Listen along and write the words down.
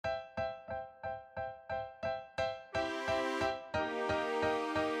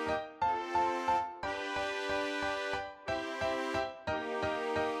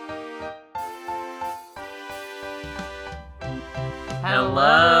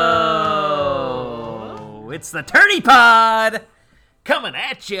Hello. It's the Tourney Pod coming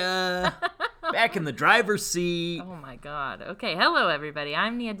at ya. Back in the driver's seat. Oh my god. Okay, hello everybody.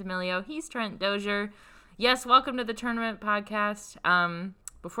 I'm Nia D'Amelio. He's Trent Dozier. Yes, welcome to the Tournament Podcast.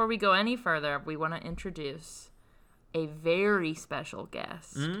 Before we go any further, we want to introduce a very special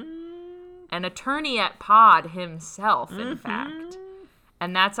guest. An attorney at Pod himself, in fact.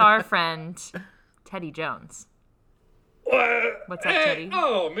 And that's our friend, Teddy Jones. What's up, Teddy?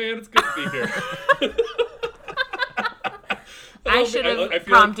 Oh, man, it's good to be here. I should have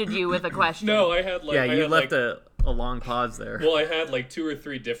prompted you with a question. No, I had you left a long pause there. Well, I had like 2 or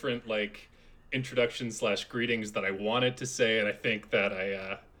 3 different introductions / greetings that I wanted to say, and I think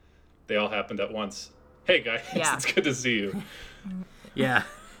that they all happened at once. Hey, guys, It's good to see you. Yeah,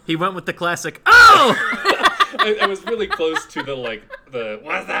 he went with the classic, oh! I was really close to the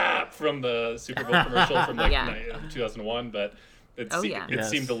what's up from the Super Bowl commercial from 2001, but it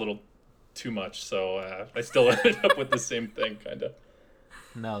seemed a little too much, so I still ended up with the same thing, kind of.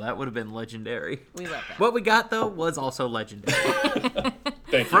 No, that would have been legendary. We love that. What we got, though, was also legendary.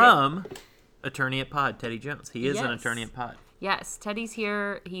 Thank you. From attorney at Pod, Teddy Jones. He is an attorney at Pod. Yes, Teddy's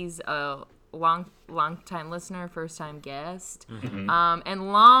here. He's a long time listener, first time guest,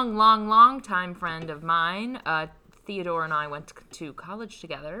 and long time friend of mine. Theodore and I went to college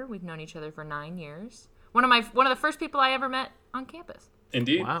together. We've known each other for 9 years. One of the first people I ever met on campus.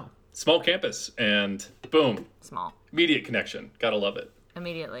 Indeed. Wow. Small campus, and boom. Small. Immediate connection. Gotta love it.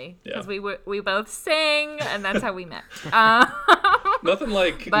 Immediately, because Yeah. we both sing, and that's how we met. Nothing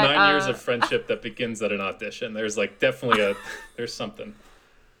like 9 years of friendship that begins at an audition. There's definitely there's something.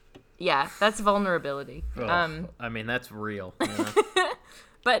 Yeah, that's vulnerability. Oh, I mean, that's real. Yeah.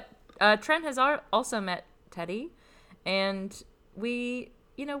 But Trent has also met Teddy, and we're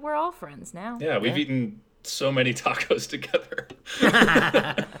all friends now. Yeah, we've eaten so many tacos together.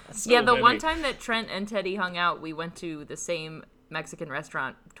 One time that Trent and Teddy hung out, we went to the same Mexican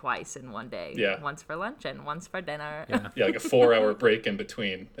restaurant twice in one day. Yeah. Once for lunch and once for dinner. Yeah, like a 4-hour break in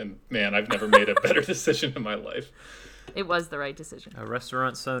between. And man, I've never made a better decision in my life. It was the right decision. A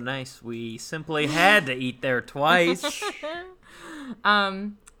restaurant so nice, we simply had to eat there twice.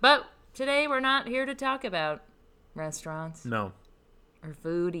 But today we're not here to talk about restaurants. No. Or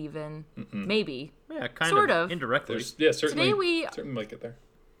food even. Maybe. Yeah, kind Sort of. of. Indirectly. Certainly. Today we certainly might get there.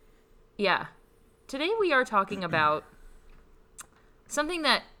 Yeah. Today we are talking about something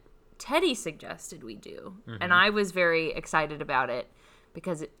that Teddy suggested we do. And I was very excited about it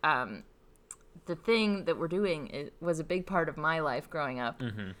because the thing that we're doing was a big part of my life growing up.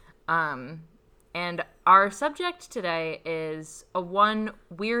 And our subject today is one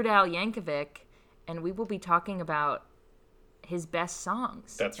Weird Al Yankovic, and we will be talking about his best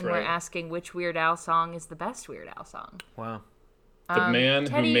songs. That's and right. We're asking which Weird Al song is the best Weird Al song. Wow. The man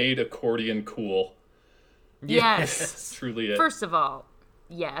Teddy, who made accordion cool. Yes. That's truly it. First of all,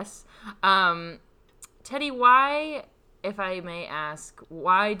 yes. Teddy, why, if I may ask,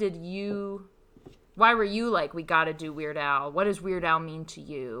 why were you like, we gotta do Weird Al? What does Weird Al mean to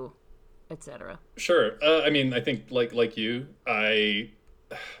you? Etc. Sure. I mean, I think like you, I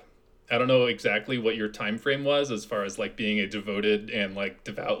don't know exactly what your time frame was as far as being a devoted and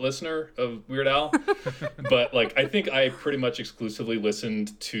devout listener of Weird Al, but I think I pretty much exclusively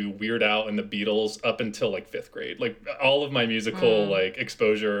listened to Weird Al and the Beatles up until 5th grade. All of my musical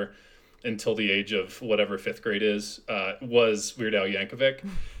exposure until the age of whatever 5th grade is was Weird Al Yankovic.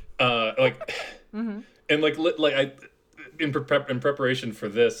 And I. In preparation for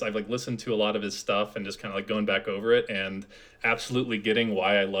this, I've listened to a lot of his stuff and just kind of going back over it and absolutely getting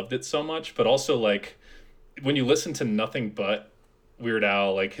why I loved it so much. But also when you listen to nothing but Weird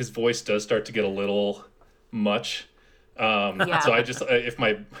Al, his voice does start to get a little much. So I just, if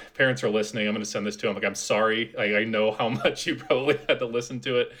my parents are listening, I'm going to send this to them. I'm sorry. I know how much you probably had to listen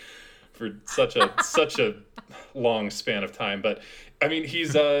to it for such a long span of time. But I mean,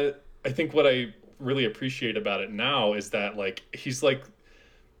 he's I think what I really appreciate about it now is that he's a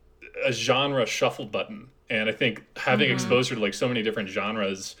genre shuffle button, and I think having exposure to so many different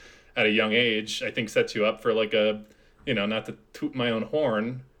genres at a young age, I think sets you up for not to toot my own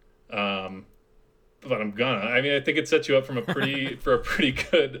horn, but I'm gonna. I mean, I think it sets you up for a pretty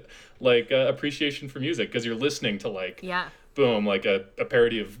good appreciation for music, because you're listening to boom, a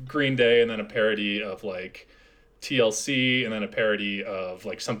parody of Green Day, and then a parody of TLC, and then a parody of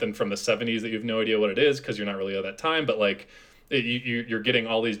something from the 70s that you have no idea what it is because you're not really at that time, but you're getting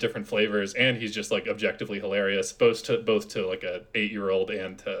all these different flavors, and he's just objectively hilarious, both to a 8-year-old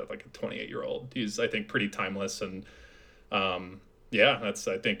and to a 28-year-old. He's, I think, pretty timeless, and Yeah,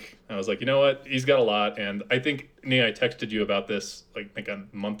 I think I was like, you know what, he's got a lot, and I think Nia, I texted you about this like a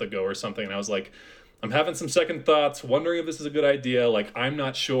month ago or something, and I was like, I'm having some second thoughts, wondering if this is a good idea. Like, I'm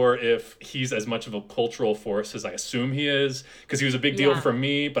not sure if he's as much of a cultural force as I assume he is, because he was a big deal for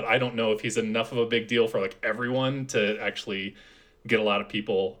me, but I don't know if he's enough of a big deal for like everyone to actually get a lot of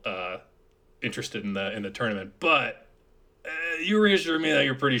people interested in the tournament. But you reassure me that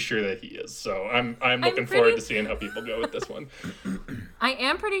you're pretty sure that he is. So I'm looking forward to seeing how people go with this one. I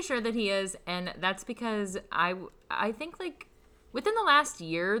am pretty sure that he is, and that's because I think like within the last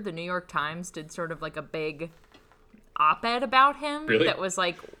year, the New York Times did sort of like a big op-ed about him that was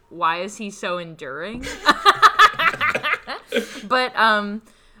like, why is he so enduring? But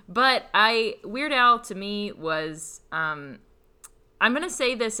Weird Al to me was I'm going to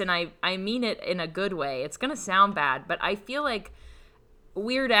say this, and I mean it in a good way. It's going to sound bad, but I feel like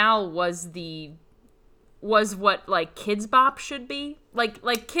Weird Al was what like Kids Bop should be.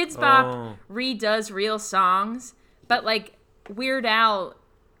 Like Kids Bop redoes real songs, but like Weird Al,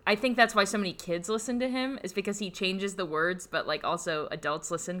 I think that's why so many kids listen to him, is because he changes the words, but like also adults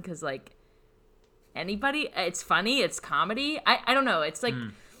listen because like anybody, it's funny, it's comedy. I don't know. It's like,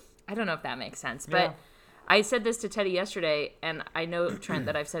 I don't know if that makes sense, but I said this to Teddy yesterday, and I know, Trent,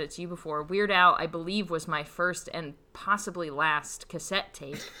 that I've said it to you before. Weird Al, I believe, was my first and possibly last cassette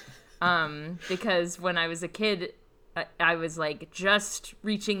tape. Because when I was a kid, I was like just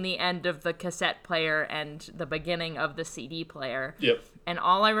reaching the end of the cassette player and the beginning of the CD player. Yep. And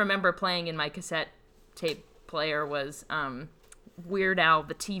all I remember playing in my cassette tape player was Weird Al,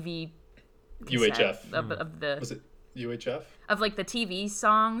 the TV UHF. Of the, was it UHF? Of like the TV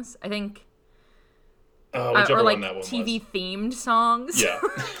songs, I think. Whichever or like one that one TV was. themed songs. Yeah.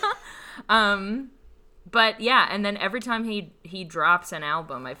 But yeah, and then every time he drops an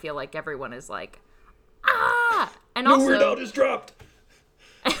album, I feel like everyone is like, ah! And also, Weird Al just dropped.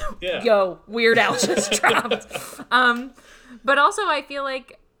 Yeah. Yo, Weird Al just dropped. But also I feel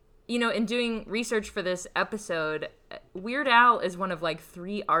like, you know, in doing research for this episode, Weird Al is one of like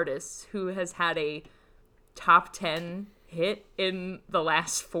 3 artists who has had a top 10 hit in the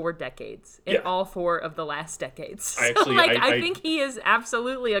last 4 decades, all 4 of the last decades. I think he is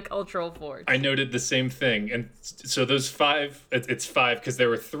absolutely a cultural force. I noted the same thing, and so those 5, it's 5 because there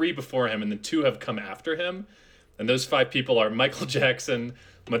were 3 before him, and then 2 have come after him, and those 5 people are Michael Jackson,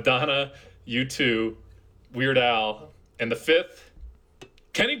 Madonna, U2, Weird Al, and the 5th,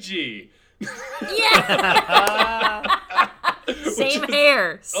 Kenny G. Yeah. Same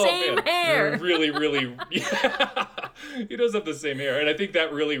hair. Same hair. Really, really. Yeah. He does have the same hair. And I think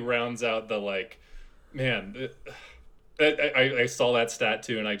that really rounds out the, like, man, I saw that stat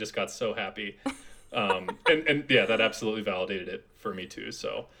too, and I just got so happy. And yeah, that absolutely validated it for me too.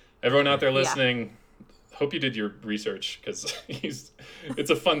 So everyone out there listening, hope you did your research, because it's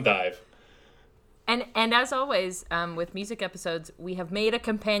a fun dive. And as always, with music episodes, we have made a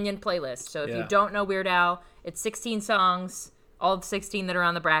companion playlist. So if you don't know Weird Al, it's 16 songs, all of 16 that are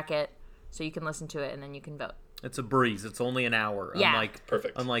on the bracket, so you can listen to it and then you can vote. It's a breeze. It's only an hour. Yeah.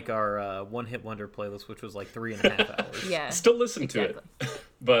 Perfect. Unlike our One Hit Wonder playlist, which was like 3.5 hours. Yeah. Still listen to it.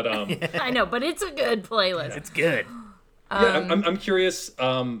 But I know, but it's a good playlist. It's good. I'm curious.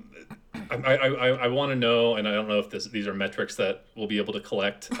 I want to know, and I don't know if these are metrics that we'll be able to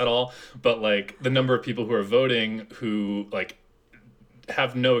collect at all, but like the number of people who are voting who like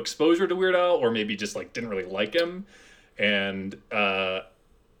have no exposure to Weird Al, or maybe just like didn't really like him, and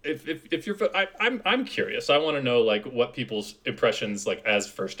if you're, I'm curious. I want to know like what people's impressions, like as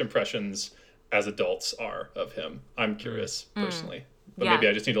first impressions as adults, are of him. I'm curious personally, but maybe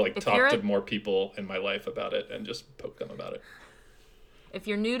I just need to like talk to more people in my life about it and just poke them about it. If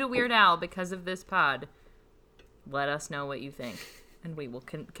you're new to Weird Al because of this pod, let us know what you think, and we will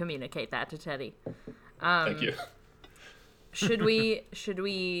communicate that to Teddy. Thank you. Should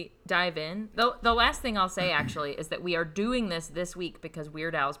we dive in? The last thing I'll say, actually, is that we are doing this week because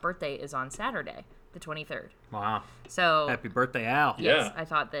Weird Al's birthday is on Saturday, the 23rd. Wow. So Happy birthday, Al. Yes, I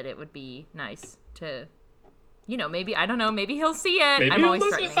thought that it would be nice to, you know, maybe, I don't know, maybe he'll see it. Maybe I'm always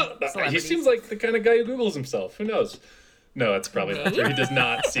listen. threatening He seems like the kind of guy who Googles himself. Who knows? No, it's probably not true. He does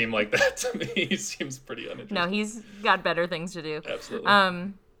not seem like that to me. He seems pretty uninteresting. No, he's got better things to do.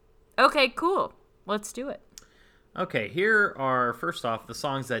 Absolutely. Okay, cool. Let's do it. Okay, here are, first off, the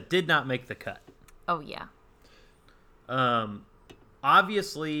songs that did not make the cut. Oh, yeah.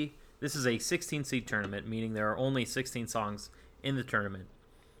 Obviously, this is a 16-seed tournament, meaning there are only 16 songs in the tournament.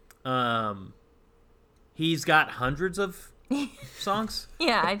 He's got hundreds of songs.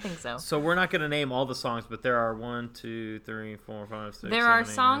 Yeah, I think so. So we're not going to name all the songs, but there are 1, 2, 3, 4, 5, 6, There 7, are 8,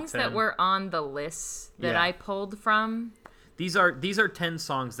 songs 9, 10. that were on the lists that I pulled from. These are 10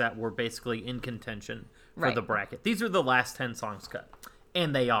 songs that were basically in contention for Right. the bracket. These are the last 10 songs cut.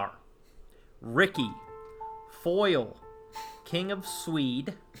 And they are Ricky, Foil, King of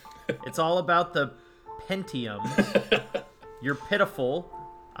Swede, It's All About the Pentium, You're Pitiful,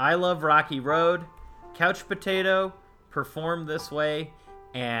 I Love Rocky Road, Couch Potato, Perform This Way,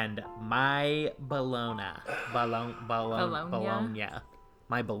 and My Bologna. Bologna.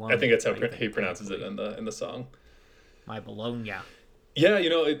 My Bologna. I think that's how he pronounces it in the song. My Bologna. Yeah,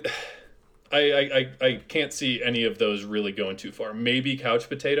 I can't see any of those really going too far. Maybe Couch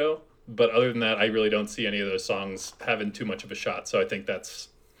Potato, but other than that, I really don't see any of those songs having too much of a shot. So I think that's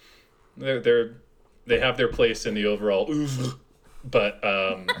they have their place in the overall oeuvre, but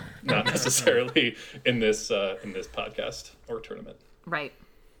not necessarily in this podcast or tournament. Right.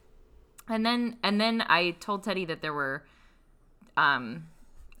 And then I told Teddy that there were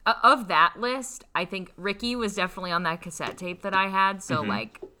of that list, I think Ricky was definitely on that cassette tape that I had, so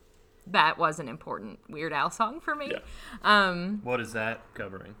like that was an important Weird Al song for me. Yeah. What is that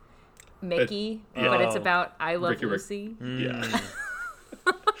covering? Mickey, yeah. but it's about I Love Ricky Rick. Lucy. Yeah.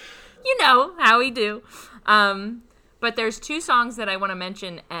 You know how we do. But there's two songs that I want to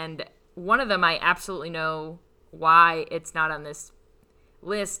mention, and one of them I absolutely know why it's not on this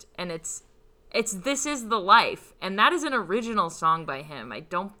list, and it's This Is the Life, and that is an original song by him. I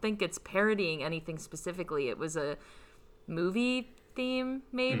don't think it's parodying anything specifically. It was a movie theme,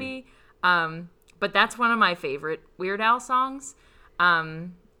 maybe. But that's one of my favorite Weird Al songs.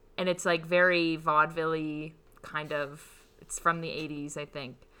 And it's like very vaudeville-y kind of. It's from the 80s, I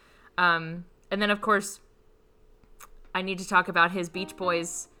think. And then, of course, I need to talk about his Beach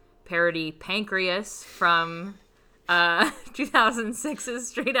Boys parody, Pancreas, from 2006's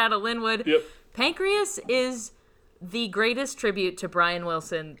Straight Outta Linwood. Yep. Pancreas is the greatest tribute to Brian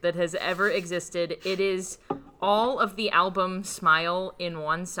Wilson that has ever existed. It is all of the album Smile in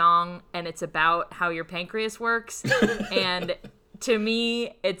one song, and it's about how your pancreas works. And to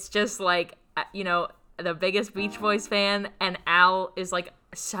me, it's just like, the biggest Beach Boys fan, and Al is like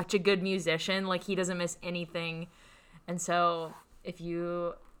such a good musician. Like, he doesn't miss anything. And so if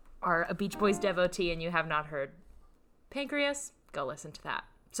you are a Beach Boys devotee and you have not heard Pancreas, go listen to that.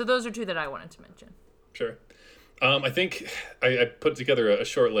 So those are two that I wanted to mention. Sure. I think I put together a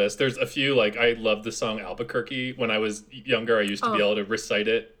short list. There's a few, like, I love the song Albuquerque. When I was younger, I used to be able to recite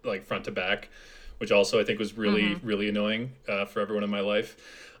it, like, front to back, which also I think was really, really annoying for everyone in my life.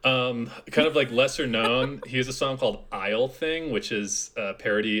 Kind of like lesser known, he has a song called Isle Thing, which is a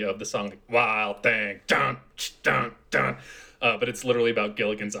parody of the song like, Wild Thing, dun, dun, dun. But it's literally about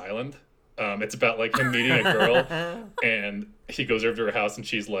Gilligan's Island. It's about like him meeting a girl, and he goes over to her house, and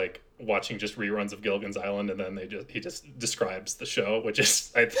she's like watching just reruns of Gilligan's Island, and then he just describes the show, which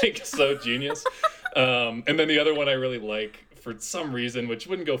is, I think, so genius. And then the other one I really like for some reason, which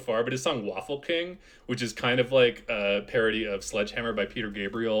wouldn't go far, but his song Waffle King, which is kind of like a parody of Sledgehammer by Peter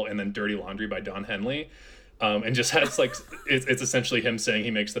Gabriel and then Dirty Laundry by Don Henley. And just has like, it's essentially him saying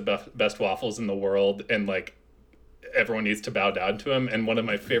he makes the best waffles in the world, and like everyone needs to bow down to him. And one of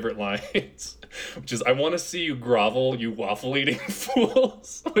my favorite lines, which is, I want to see you grovel, you waffle eating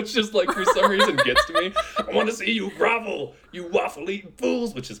fools, which just like for some reason gets to me. I want to see you grovel, you waffle eating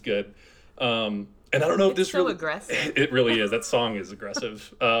fools, which is good. And I don't know if this so really aggressive. It really is. That song is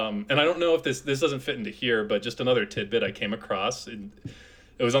aggressive. And I don't know if this doesn't fit into here, but just another tidbit I came across. It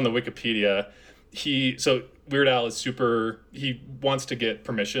was on the Wikipedia. Weird Al is he wants to get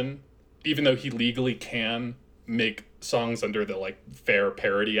permission, even though he legally can make songs under the like Fair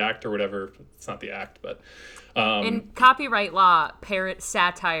Parody Act or whatever. It's not the act, but in copyright law,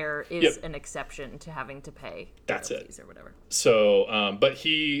 satire is Yep. an exception to having to pay That's it. royalties or whatever. So, but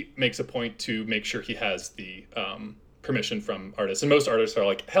he makes a point to make sure he has the permission from artists, and most artists are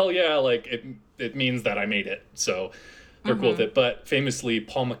like, hell yeah, like it means that I made it, so they're cool with it. But famously,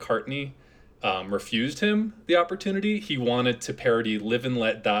 Paul McCartney refused him the opportunity. He wanted to parody "Live and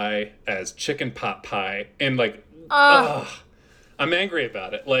Let Die" as "Chicken Pot Pie," and like, I'm angry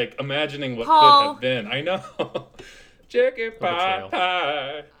about it. Like, imagining what Paul. could have been. I know, chicken pot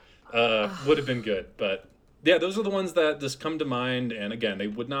pie would have been good, but. Yeah, those are the ones that just come to mind, and again, they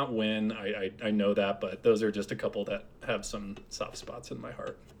would not win. I know that, but those are just a couple that have some soft spots in my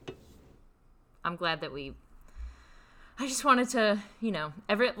heart. I'm glad that I just wanted to,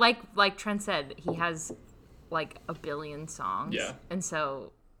 like Trent said, he has like a billion songs. Yeah. And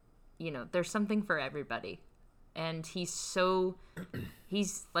so, there's something for everybody. And he's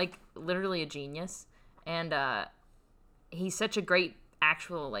like literally a genius. And he's such a great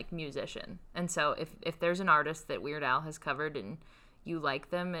actual like musician. And so if there's an artist that Weird Al has covered and you like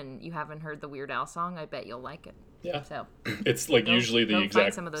them and you haven't heard the Weird Al song, I bet you'll like it. Yeah. So It's like usually the go exact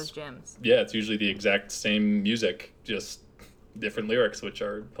find some of those gems. Yeah, it's usually the exact same music, just different lyrics, which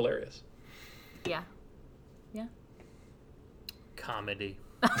are hilarious. Yeah. Yeah. Comedy.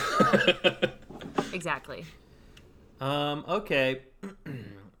 Exactly. Okay.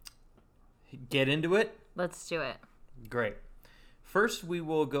 Get into it? Let's do it. Great. First, we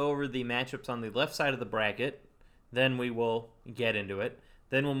will go over the matchups on the left side of the bracket. Then we will get into it.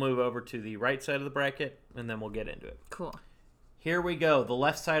 Then we'll move over to the right side of the bracket, and then we'll get into it. Cool. Here we go. The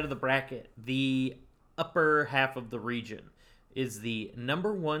left side of the bracket, the upper half of the region, is the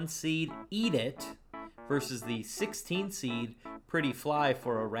number 1 seed Eat It versus the 16 seed Pretty Fly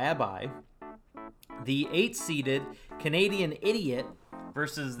for a Rabbi. The 8-seeded Canadian Idiot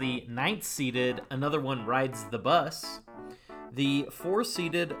versus the 9th-seeded Another One Rides the Bus. The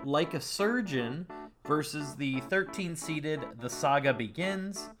 4-seeded Like a Surgeon versus the 13-seeded The Saga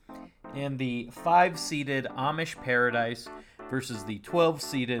Begins. And the 5-seeded Amish Paradise versus the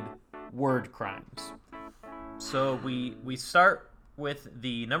 12-seeded Word Crimes. So we start with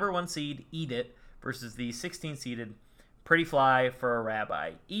the number 1 seed Eat It versus the 16-seeded Pretty Fly for a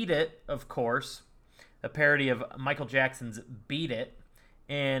Rabbi. Eat It, of course, a parody of Michael Jackson's Beat It,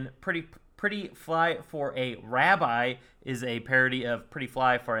 and Pretty Fly for a Rabbi is a parody of Pretty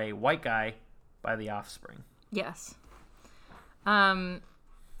Fly for a White Guy by The Offspring. Yes. I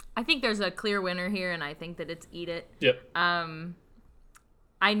think there's a clear winner here, and I think that it's Eat It. Yep.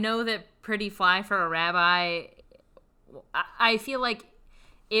 I know that Pretty Fly for a Rabbi, I feel like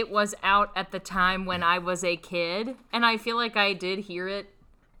it was out at the time when I was a kid, and I feel like I did hear it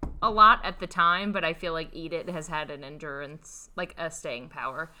a lot at the time, but I feel like Eat It has had an endurance, like a staying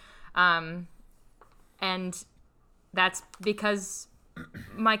power. And that's because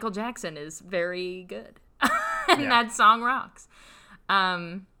Michael Jackson is very good. And that song rocks.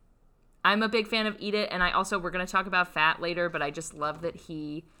 I'm a big fan of Eat It, and we're going to talk about Fat later, but I just love that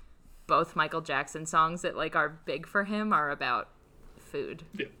both Michael Jackson songs that like are big for him are about food.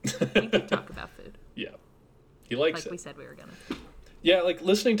 Yeah. We could talk about food. Yeah. He likes like it. we said we were going to. Yeah, like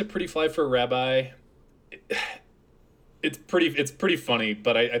listening to Pretty Fly for a Rabbi, it's pretty funny,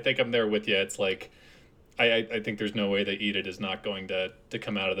 but I think I'm there with you. It's like, I think there's no way that Eat It is not going to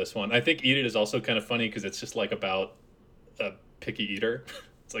come out of this one. I think Eat It is also kind of funny because it's just like about a picky eater.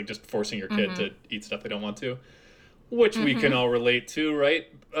 It's like just forcing your kid to eat stuff they don't want to, which we can all relate to, right?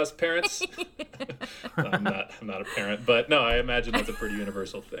 Us parents. I'm not a parent, but no, I imagine that's a pretty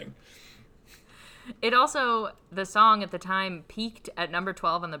universal thing. It also, the song at the time peaked at number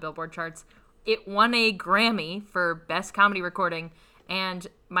 12 on the Billboard charts. It won a Grammy for Best Comedy Recording, and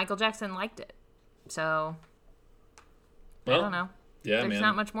Michael Jackson liked it. So, I don't know. Yeah, There's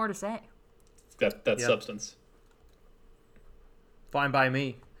not much more to say. That substance. Fine by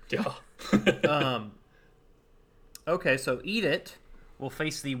me. Yeah. Okay, so Eat It will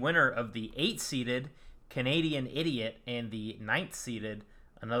face the winner of the 8-seeded Canadian Idiot and the 9th-seeded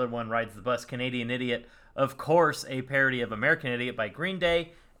Another One Rides the Bus. Canadian Idiot, of course, a parody of American Idiot by Green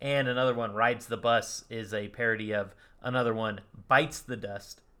Day, and Another One Rides the Bus is a parody of Another One Bites the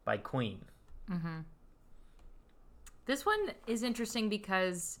Dust by Queen. Mm-hmm. This one is interesting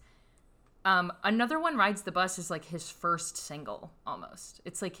because Another One Rides the Bus is like his first single, almost.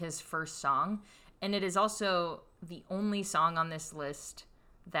 It's like his first song, and it is also the only song on this list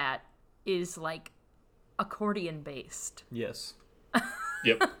that is like accordion based. Yes.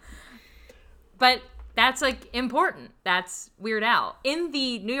 Yep. But that's like important. That's Weird Al. In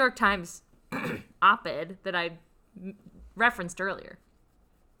the New York Times op-ed that I referenced earlier,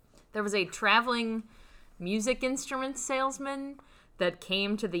 there was a traveling music instrument salesman that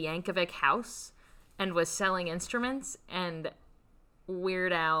came to the Yankovic house and was selling instruments, and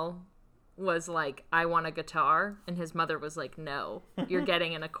Weird Al was like, I want a guitar, and his mother was like, no, you're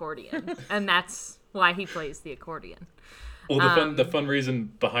getting an accordion. And that's why he plays the accordion. Well, the fun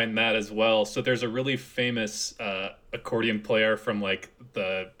reason behind that as well. So there's a really famous accordion player from like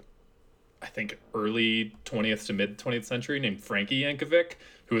the, I think, early 20th to mid 20th century named Frankie Yankovic,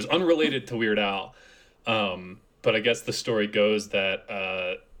 who is unrelated to Weird Al. But I guess the story goes that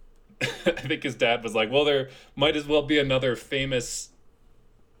I think his dad was like, well, there might as well be another famous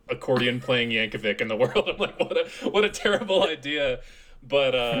accordion playing Yankovic in the world. I'm like, what a terrible idea.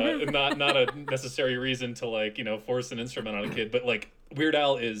 But not a necessary reason to like, you know, force an instrument on a kid. But like Weird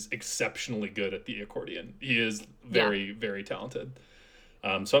Al is exceptionally good at the accordion. He is very, very talented.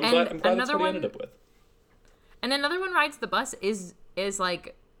 So I'm glad that's what he ended up with. And Another One Rides the Bus is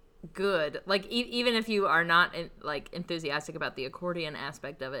like good. Like even if you are not like enthusiastic about the accordion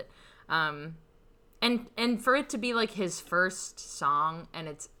aspect of it, And for it to be like his first song, and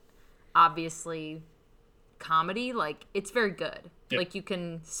it's obviously comedy, like it's very good. Yep. Like you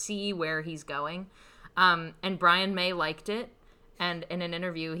can see where he's going. And Brian May liked it, and in an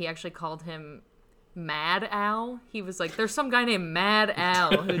interview he actually called him Mad Al. He was like, there's some guy named Mad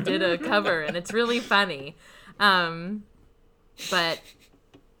Al who did a cover, and it's really funny. But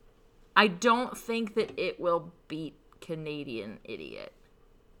I don't think that it will beat Canadian Idiot.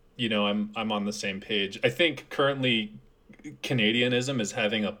 You know, I'm on the same page. I think currently Canadianism is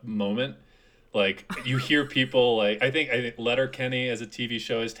having a moment. Like you hear people like I think Letterkenny as a TV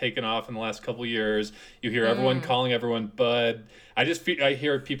show has taken off in the last couple years. You hear everyone calling everyone bud. I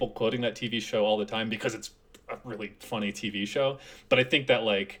hear people quoting that TV show all the time because it's a really funny TV show. But I think that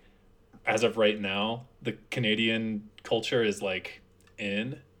like as of right now, the Canadian culture is like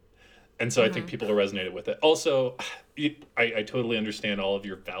in. And so I think people are resonated with it. Also, I totally understand all of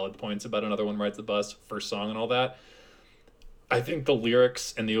your valid points about Another One Rides the Bus, first song and all that. I think the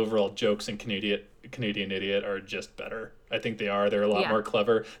lyrics and the overall jokes in Canadian Idiot are just better. I think they are. They're a lot more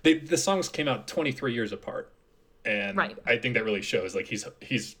clever. The songs came out 23 years apart. And I think that really shows like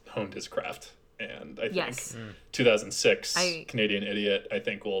he's honed his craft. And I think 2006 Canadian Idiot, I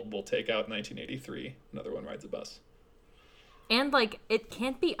think will take out 1983 Another One Rides the Bus. And, like, it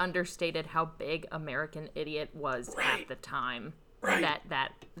can't be understated how big American Idiot was at the time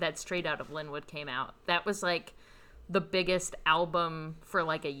that Straight Out of Linwood came out. That was, like, the biggest album for,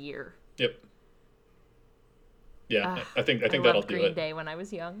 like, a year. Yep. Yeah, I think that'll loved do Green it. Day when I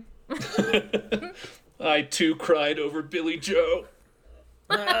was young. I, too, cried over Billy Joe.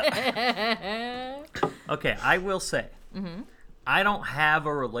 Okay, I will say, I don't have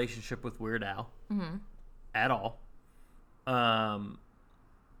a relationship with Weird Al at all.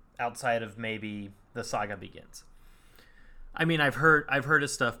 Outside of maybe The Saga Begins. I mean, I've heard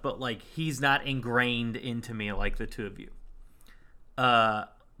his stuff, but like he's not ingrained into me like the two of you.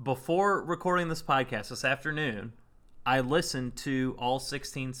 Before recording this podcast this afternoon, I listened to all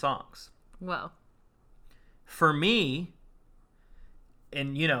 16 songs. Well, for me,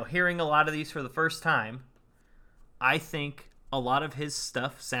 and you know, hearing a lot of these for the first time, I think a lot of his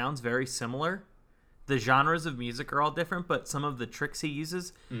stuff sounds very similar. The genres of music are all different, but some of the tricks he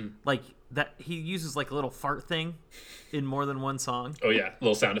uses, like that, he uses like a little fart thing in more than one song. Oh yeah,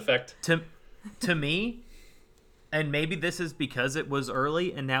 little sound effect. To me, and maybe this is because it was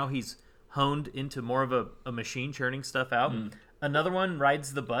early and now he's honed into more of a machine churning stuff out. Another One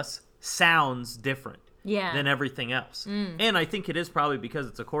Rides the Bus sounds different than everything else. And I think it is probably because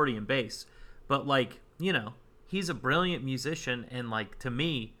it's accordion bass. But like, you know, he's a brilliant musician, and like to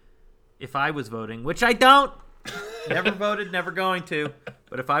me, if I was voting, which I don't, never voted, never going to,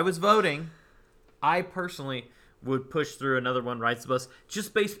 but if I was voting, I personally would push through Another One Rides the Bus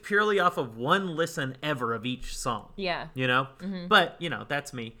just based purely off of one listen ever of each song. yeah. You know? But, you know,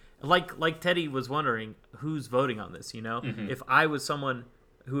 that's me. Like Teddy was wondering who's voting on this, you know? If I was someone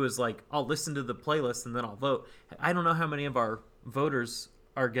who was like, I'll listen to the playlist and then I'll vote, I don't know how many of our voters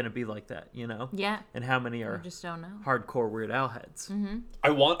are going to be like that, you know? Yeah. And how many are I just don't know. hardcore Weird Al heads. I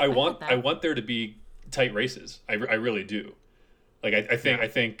want there to be tight races. I really do. Like I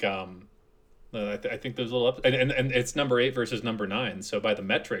think there's a little up, and it's number 8 versus number 9. So by the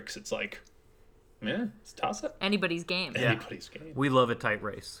metrics, it's like, it's toss up. Anybody's game. Yeah. Anybody's game. We love a tight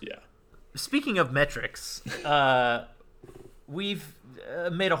race. Yeah. Speaking of metrics, we've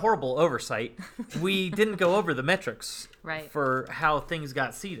made a horrible oversight. We didn't go over the metrics for how things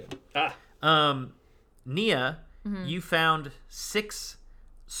got seeded. Nia, you found 6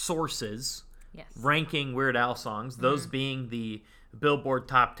 sources ranking Weird Al songs, those being the Billboard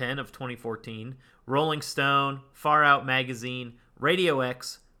Top 10 of 2014, Rolling Stone, Far Out Magazine, Radio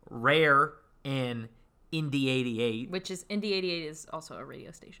X, Rare, and Indie 88. Which is, Indie 88 is also a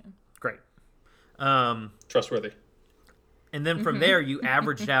radio station. Great. Trustworthy. And then from there, you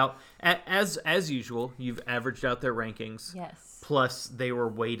averaged out, as usual, you've averaged out their rankings. Yes. Plus, they were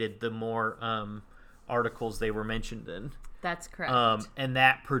weighted the more articles they were mentioned in. That's correct. And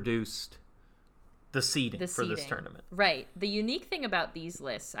that produced the seeding for this tournament. Right. The unique thing about these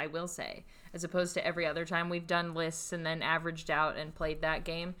lists, I will say, as opposed to every other time we've done lists and then averaged out and played that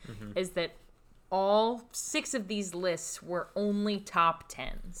game, is that all 6 of these lists were only top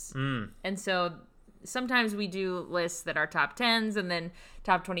 10s. And so sometimes we do lists that are top 10s and then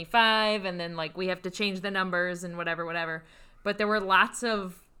top 25, and then like we have to change the numbers and whatever. But there were lots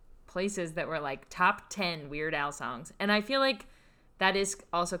of places that were like top 10 Weird Al songs. And I feel like that is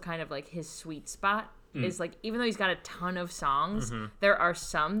also kind of like his sweet spot, is like, even though he's got a ton of songs, there are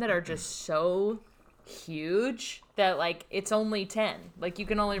some that are just so huge that like it's only 10. Like you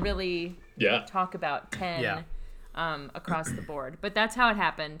can only really Yeah. talk about 10 Yeah. across the board. But that's how it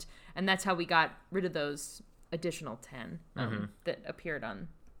happened, and that's how we got rid of those additional 10 that appeared on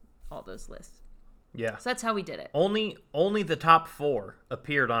all those lists. Yeah. So that's how we did it. Only the top 4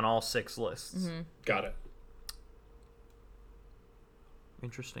 appeared on all 6 lists. Got it.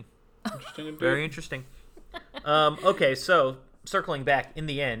 Interesting. Interesting indeed. Very interesting. Okay, so circling back, in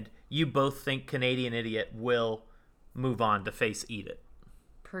the end, you both think Canadian Idiot will move on to face Eat It.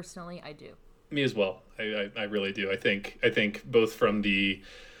 Personally, I do. Me as well. I really do. I think both from the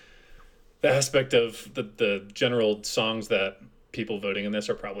aspect of the general songs that people voting in this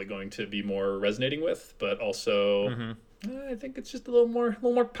are probably going to be more resonating with, but also I think it's just a little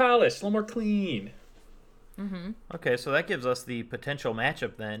more polished, a little more clean. Okay, so that gives us the potential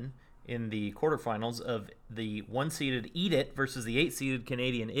matchup then in the quarterfinals of the 1-seeded Eat It versus the 8-seeded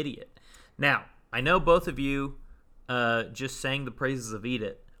Canadian Idiot. Now, I know both of you just sang the praises of Eat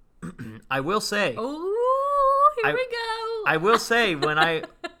It. I will say... Oh, here we go. I will say when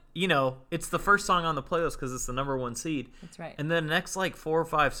it's the first song on the playlist because it's the number 1 seed. That's right. And then the next 4 or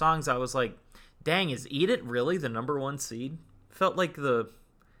 5 songs, I was like, dang, is Eat It really the number 1 seed? Felt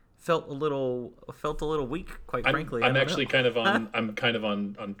a little weak, quite frankly. I'm actually kind of on. I'm kind of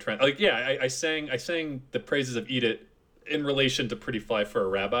on trend. Like, yeah, I sang the praises of Eat It in relation to Pretty Fly for a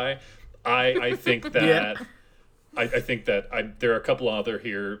Rabbi. I think that Yeah. I think that there are a couple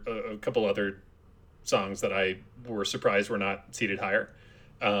other songs that I were surprised were not seated higher.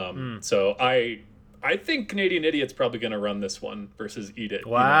 So I think Canadian Idiot's probably going to run this one versus Eat It.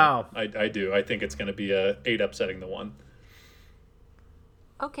 Wow. I do. I think it's going to be a 8 upsetting the 1.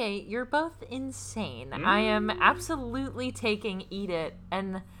 Okay, you're both insane. I am absolutely taking Eat It,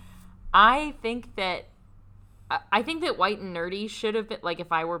 and I think that White and Nerdy should have been, like,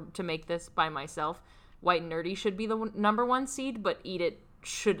 if I were to make this by myself, White and Nerdy should be the number 1 seed, but Eat It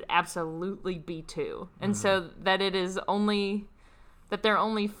should absolutely be 2. And so that they're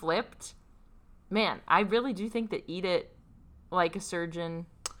only flipped. Man, I really do think that Eat It, Like a Surgeon,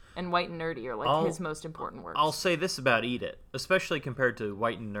 and White and Nerdy are like his most important works. I'll say this about Eat It, especially compared to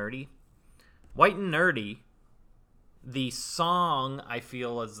White and Nerdy. White and Nerdy, the song, I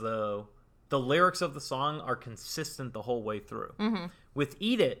feel as though the lyrics of the song are consistent the whole way through. With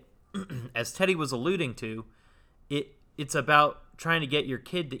Eat It, as Teddy was alluding to, it's about trying to get your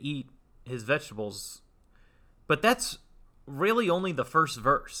kid to eat his vegetables. But that's really only the first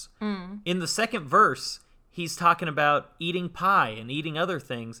verse. In the second verse, he's talking about eating pie and eating other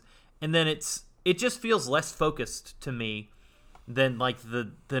things, and then it just feels less focused to me than like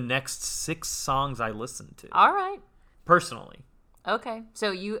the next 6 songs I listened to. All right. Personally. Okay.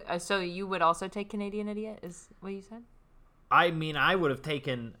 So you would also take Canadian Idiot, is what you said? I mean, I would have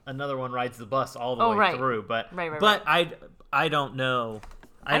taken Another One Rides the Bus all the way right. through, but Right. I don't know.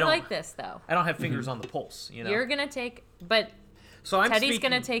 I like this though. I don't have fingers on the pulse, You're gonna take, but So I'm Teddy's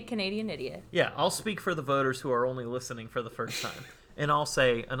speaking, gonna take Canadian Idiot. Yeah, I'll speak for the voters who are only listening for the first time, and I'll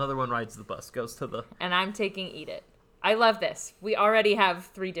say Another One Rides the Bus goes to the. And I'm taking Eat It. I love this. We already have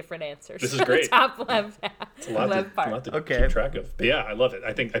 3 different answers. This is great. Top left, It's a lot part. to Okay. keep track of. But yeah, I love it.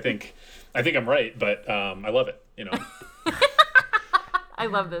 I think I'm right, but I love it. I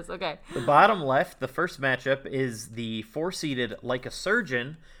love this. Okay. The bottom left, the first matchup is the 4-seeded Like a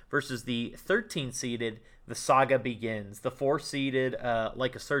Surgeon versus the 13-seeded The Saga Begins. The 4-seeded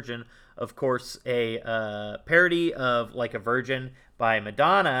Like a Surgeon, of course, a parody of Like a Virgin by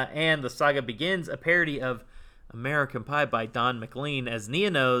Madonna, and The Saga Begins, a parody of American Pie by Don McLean. As Nia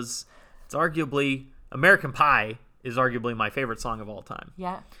knows, American Pie is arguably my favorite song of all time.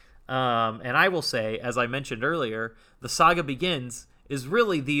 Yeah. And I will say, as I mentioned earlier, The Saga Begins is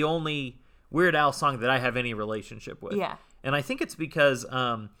really the only Weird Al song that I have any relationship with. Yeah. And I think it's because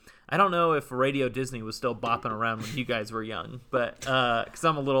I don't know if Radio Disney was still bopping around when you guys were young, but because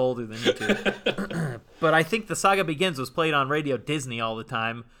I'm a little older than you two. But I think The Saga Begins was played on Radio Disney all the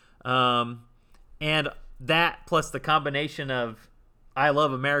time. And that plus the combination of I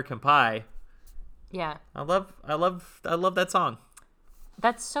Love American Pie. Yeah. I love that song.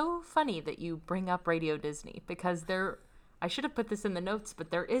 That's so funny that you bring up Radio Disney, because I should have put this in the notes,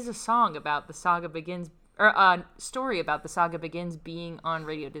 but there is a song about The Saga Begins, or a story about The Saga Begins being on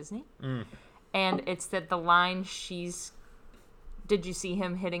Radio Disney. And it's that the line did you see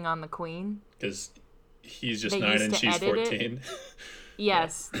him hitting on the Queen? Because he's just They 9 used and to she's edit it. 14.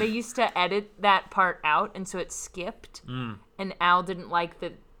 Yes, they used to edit that part out, and so it skipped. And Al didn't like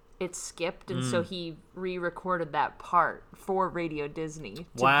that it skipped, and so he re-recorded that part for Radio Disney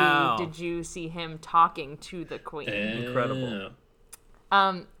to Wow. be, did you see him talking to the Queen? Incredible.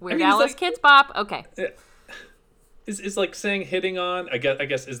 Weird I mean, Al is like- Kids Bop. Okay. Is like saying hitting on. I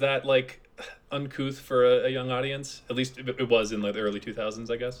guess is that like uncouth for a young audience? At least it was in like the early 2000s,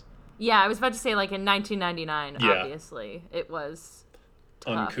 I guess. Yeah, I was about to say like in 1999. Yeah. Obviously, it was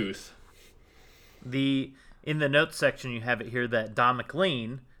tough. Uncouth. In the notes section, you have it here that Don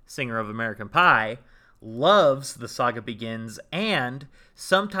McLean, singer of American Pie, loves The Saga Begins, and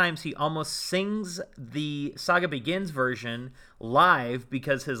sometimes he almost sings the Saga Begins version live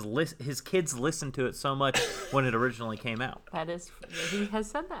because his kids listened to it so much when it originally came out. That is, he has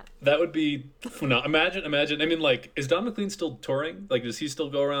said that. That would be no. Imagine. I mean, like, is Don McLean still touring? Like, does he still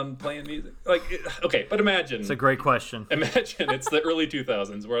go around playing music? Like, okay, but imagine. It's a great question. Imagine it's the early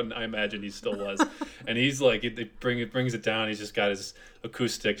 2000s where I imagine he still was, and he's like, it brings it down. He's just got his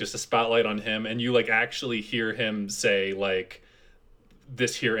acoustic, just a spotlight on him, and you like actually hear him say like,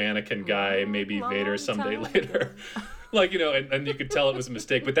 "This here Anakin guy, maybe Vader someday later." Like, you know, and you could tell it was a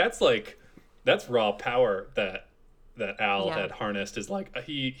mistake, but that's raw power that Al Yeah. had harnessed. Is like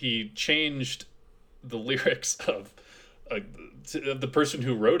he changed the lyrics of the person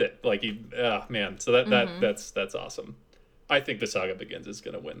who wrote it. Like man, so that's awesome. I think The Saga Begins is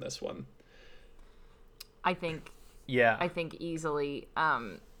going to win this one. I think Yeah. easily.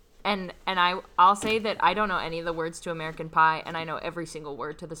 And I'll say that I don't know any of the words to American Pie, and I know every single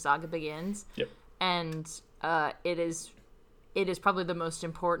word to The Saga Begins. Yep. And it is probably the most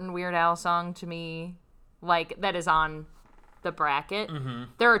important Weird Al song to me, like that is on the bracket. Mm-hmm.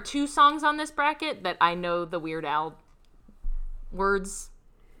 There are 2 songs on this bracket that I know the Weird Al words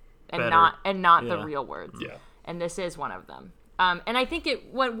and Better. not the Yeah. real words. Yeah. And this is one of them. And I think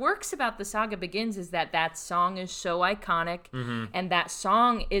what works about The Saga Begins is that song is so iconic, and that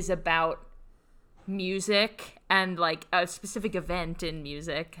song is about music and like a specific event in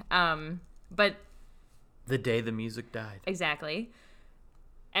music. But The day the music died. exactly.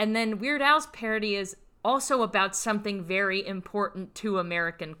 And then Weird Al's parody is also about something very important to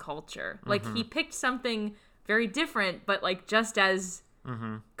American culture. Like he picked something very different, but like just as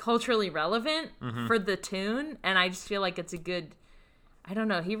culturally relevant for the tune, and I just feel like it's a good. I don't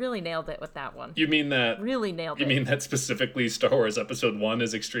know. He really nailed it with that one. You mean that? Really nailed You it. mean that specifically Star Wars Episode 1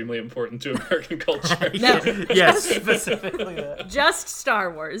 is extremely important to American culture? No, Yes, specifically that. just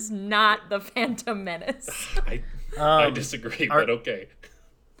Star Wars, not the Phantom Menace. I disagree, but okay.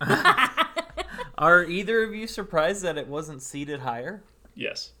 Are either of you surprised that it wasn't seated higher?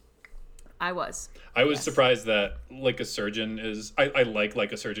 Yes. I was. I was surprised that Like a Surgeon is... I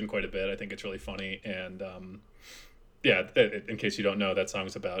like a Surgeon quite a bit. I think it's really funny. And, yeah, in case you don't know, that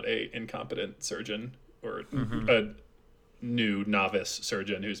song's about a incompetent surgeon or a new novice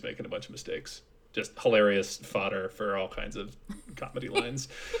surgeon who's making a bunch of mistakes. Just hilarious fodder for all kinds of comedy lines.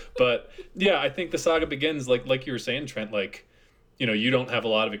 But, yeah, I think The Saga Begins, like you were saying, Trent, like, you know, you don't have a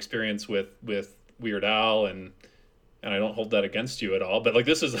lot of experience with Weird Al, and I don't hold that against you at all. But, like,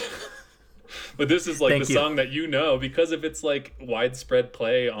 this is... But this is like Thank the you. song that you know because of its like widespread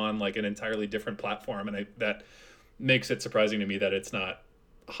play on like an entirely different platform, and that makes it surprising to me that it's not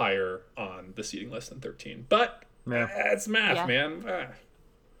higher on the seating list than 13. But Yeah. it's math, Yeah. man.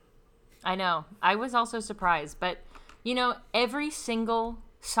 I know. I was also surprised. But, you know, every single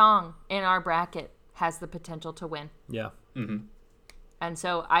song in our bracket has the potential to win. Yeah. And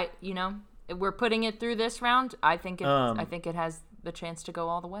so we're putting it through this round. I think it has the chance to go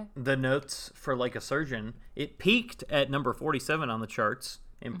all the way. The notes for Like a Surgeon, it peaked at number 47 on the charts.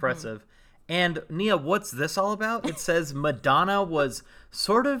 Impressive. And Nia, what's this all about? It says Madonna was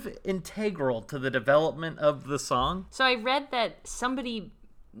sort of integral to the development of the song. So I read that somebody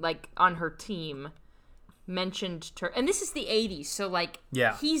like on her team mentioned her, and this is the 80s, so like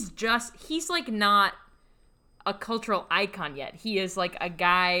Yeah. he's like not a cultural icon yet. He is like a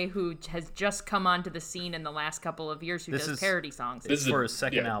guy who has just come onto the scene in the last couple of years who This does is- parody songs. This is for his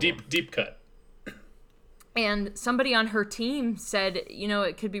second album. deep cut. And somebody on her team said, you know,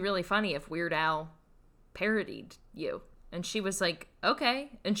 it could be really funny if Weird Al parodied you. And she was like, okay.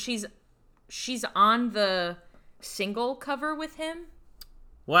 And she's on the single cover with him.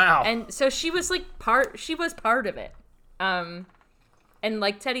 Wow. And so she was part of it. And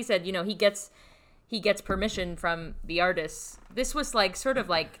like Teddy said, you know, he gets permission from the artists. This was like sort of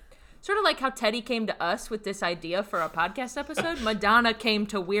like how Teddy came to us with this idea for a podcast episode. Madonna came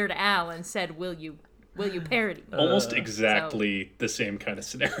to Weird Al and said, "Will you parody me?" Almost exactly the same kind of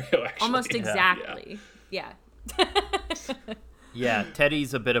scenario, actually. Almost exactly. Yeah. Yeah,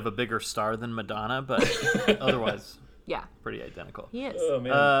 Teddy's a bit of a bigger star than Madonna, but otherwise Yeah. pretty identical. He is. Oh,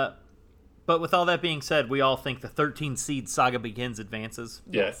 man. But with all that being said, we all think the 13 seed Saga Begins advances.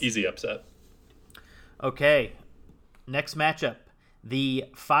 Yeah, easy upset. Okay, next matchup. the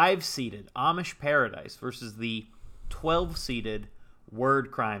 5-seeded Amish Paradise versus the 12-seeded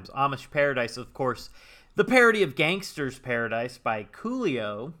Word Crimes. Amish Paradise, of course, the parody of Gangster's Paradise by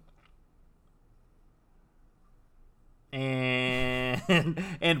Coolio.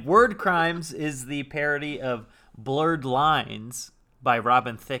 And Word Crimes is the parody of Blurred Lines by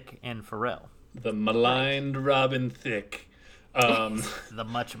Robin Thicke and Pharrell. The maligned Robin Thicke. The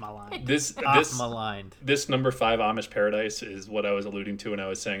much maligned. This maligned. This number 5 Amish Paradise is what I was alluding to when I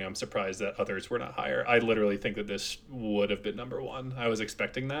was saying I'm surprised that others were not higher. I literally think that this would have been number 1. I was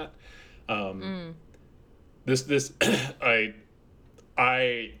expecting that. This I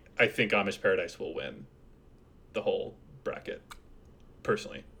think Amish Paradise will win the whole bracket,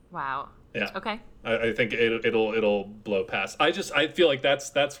 personally. Wow. Yeah. Okay. I think it'll blow past. I feel like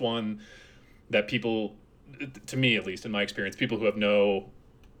that's one that people, to me at least in my experience, people who have no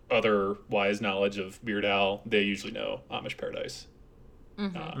otherwise knowledge of Weird Al, they usually know Amish Paradise.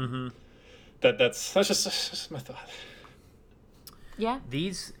 That's just my thought. Yeah.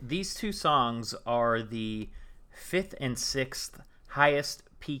 These 2 songs are the 5th and 6th highest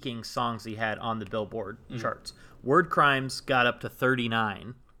peaking songs he had on the Billboard charts. Word Crimes got up to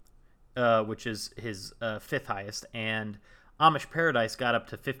 39, which is his 5th highest, and Amish Paradise got up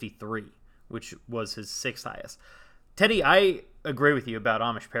to 53, which was his 6th highest. Teddy, I agree with you about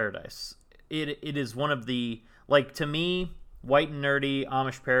Amish Paradise. It is one of the, like, to me, White and Nerdy,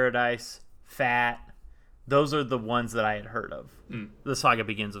 Amish Paradise, Fat, those are the ones that I had heard of. The Saga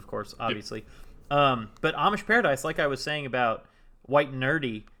Begins, of course, obviously. But Amish Paradise, like I was saying about White and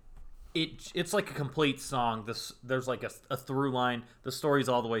Nerdy, it's like a complete song. There's like a through line. The story's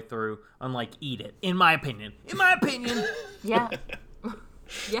all the way through, unlike Eat It, in my opinion. Yeah.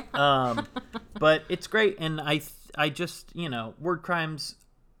 Yeah. But it's great, and I just, Word Crimes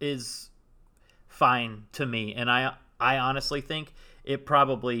is fine to me, and I honestly think it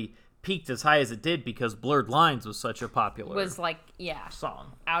probably peaked as high as it did because Blurred Lines was such a popular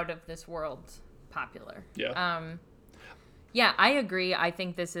song. Out of this world popular. Yeah. Yeah, I agree. I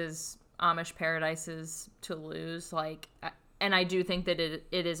think this is Amish Paradise's to lose. And I do think that it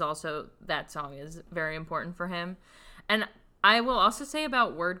is also, that song is very important for him. And I will also say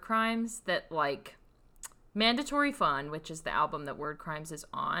about Word Crimes that, Mandatory Fun, which is the album that Word Crimes is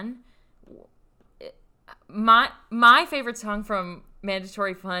on, my favorite song from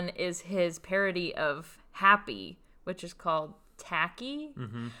Mandatory Fun is his parody of Happy, which is called Tacky.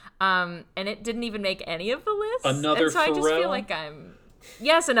 And it didn't even make any of the lists. Another and so Pharrell? I just feel like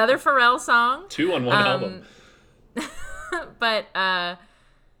yes, another Pharrell song. 2 on one album. But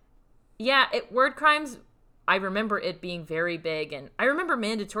Word Crimes, I remember it being very big, and I remember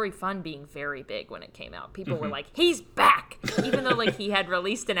Mandatory Fun being very big when it came out. People were like, he's back, even though he had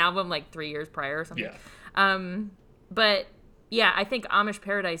released an album 3 years prior or something. Yeah. But yeah, I think Amish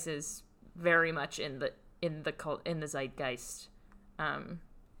Paradise is very much in the zeitgeist, and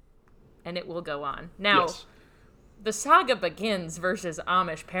it will go on. Now, Yes. The Saga Begins versus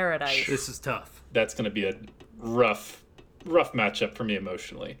Amish Paradise. This is tough. That's going to be a rough matchup for me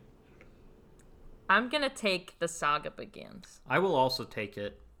emotionally. I'm gonna take The Saga Begins, I will also take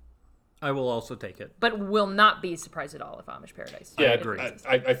it. but will not be surprised at all if Amish Paradise. Yeah, I agree.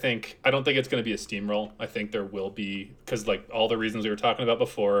 I don't think it's going to be a steamroll. I think there will be, because all the reasons we were talking about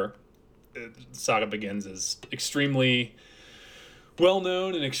before, Saga Begins is extremely well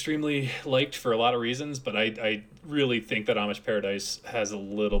known and extremely liked for a lot of reasons, but I really think that Amish Paradise has a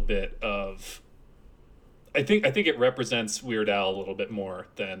little bit of, I think it represents Weird Al a little bit more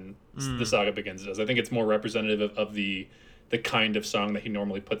than the Saga Begins does. I think it's more representative of the kind of song that he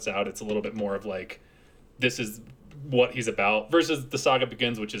normally puts out. It's a little bit more of this is what he's about, versus the Saga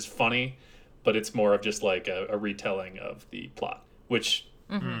Begins, which is funny, but it's more of just a retelling of the plot, which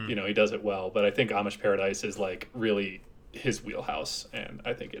he does it well. But I think Amish Paradise is really his wheelhouse, and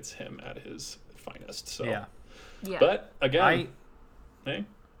I think it's him at his finest. So Yeah. But again,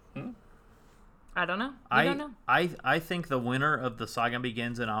 I don't know. I don't know. I think the winner of the Saga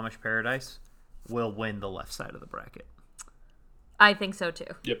Begins and Amish Paradise will win the left side of the bracket. I think so too.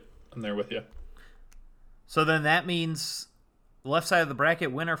 Yep, I'm there with you. So then that means left side of the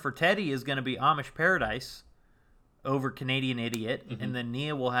bracket winner for Teddy is going to be Amish Paradise over Canadian Idiot, and then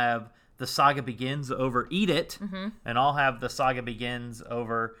Nia will have the Saga Begins over Eat It, and I'll have the Saga Begins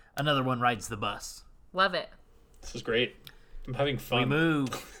over Another One Rides the Bus. Love it. This is great. I'm having We fun.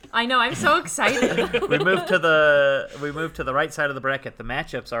 move. I know. I'm so excited. We move to the right side of the bracket. The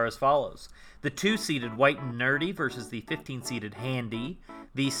matchups are as follows: the 2-seeded White and Nerdy versus the 15-seeded Handy.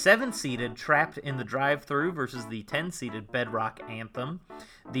 The 7-seeded Trapped in the Drive-Thru versus the 10-seeded Bedrock Anthem.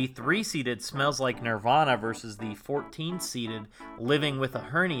 The 3-seeded Smells Like Nirvana versus the 14-seeded Living with a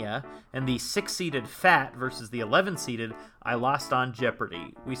Hernia. And the 6-seeded Fat versus the 11-seeded I Lost on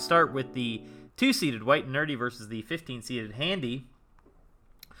Jeopardy. We start with the 2-seeded White and Nerdy versus the 15-seeded Handy.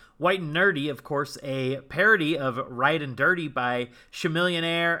 White and Nerdy, of course, a parody of Right and Dirty by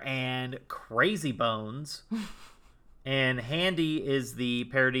Chamillionaire and Crazy Bones. And Handy is the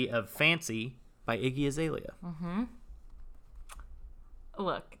parody of Fancy by Iggy Azalea.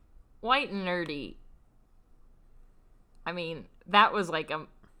 Look, White and Nerdy. I mean, that was like a.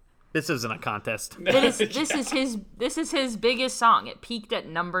 This isn't a contest. This is his biggest song. It peaked at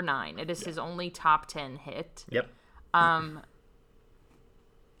number 9. It is his only top 10 hit. Yep.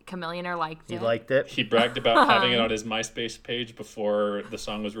 Chamillionaire liked it. He liked it. He bragged about having it on his MySpace page before the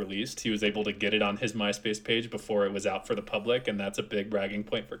song was released. He was able to get it on his MySpace page before it was out for the public, and that's a big bragging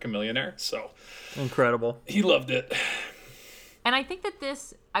point for Chamillionaire. So Incredible. he loved it. And I think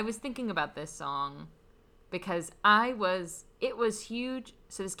that I was thinking about this song because it was huge.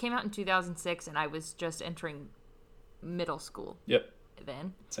 So this came out in 2006, and I was just entering middle school Yep.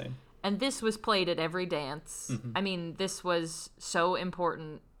 then. Same. And this was played at every dance. I mean, this was so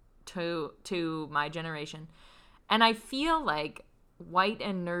important to my generation. And I feel like White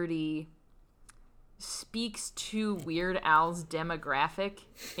and Nerdy speaks to Weird Al's demographic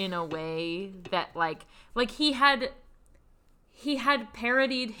in a way that like he had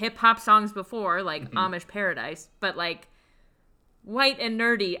parodied hip hop songs before, like Amish Paradise, but like White and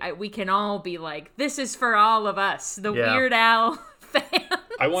Nerdy, we can all be like, this is for all of us, the Weird Al fans.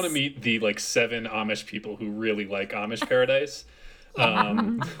 I want to meet the 7 Amish people who really like Amish Paradise.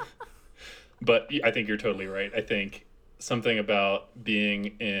 But I think you're totally right. I think something about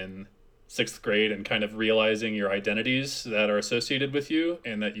being in 6th grade and kind of realizing your identities that are associated with you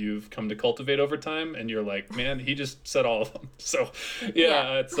and that you've come to cultivate over time, and you're like, man, he just said all of them. So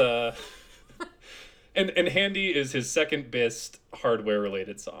it's and Handy is his second best hardware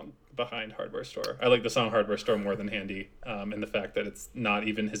related song behind Hardware Store. I like the song Hardware Store more than Handy, and the fact that it's not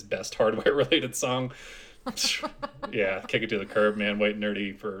even his best hardware related song. Yeah, kick it to the curb, man. White and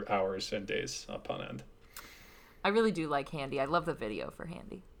Nerdy for hours and days upon end. I really do like Handy. I love the video for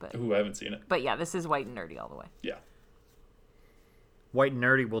Handy, but Ooh, I haven't seen it. yeah, this is White and Nerdy all the way. Yeah. White and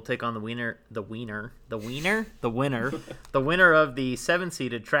Nerdy will take on the winner of the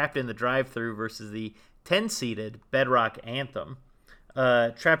 7-seeded Trapped in the Drive-Thru versus the 10-seeded Bedrock Anthem.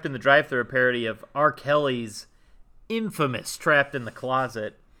 Trapped in the Drive-Thru, a parody of R. Kelly's infamous Trapped in the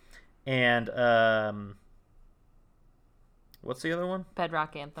Closet. And what's the other one?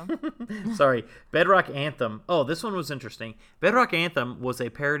 Bedrock Anthem. Sorry, Bedrock Anthem. Oh, this one was interesting. Bedrock Anthem was a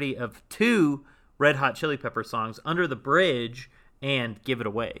parody of 2 Red Hot Chili Pepper songs, Under the Bridge and Give It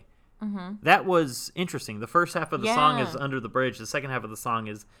Away. That was interesting. The first half of the song is Under the Bridge. The second half of the song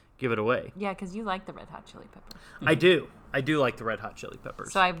is Give It Away. Yeah, because you like the Red Hot Chili Peppers. I do. I do like the Red Hot Chili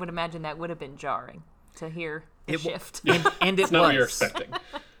Peppers. So I would imagine that would have been jarring to hear the shift. And it It's not what you're expecting.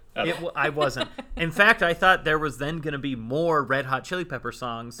 I wasn't. In fact, I thought there was then going to be more Red Hot Chili Pepper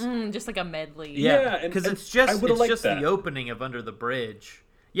songs. Just like a medley. Yeah, because and it's just that. the opening of Under the Bridge.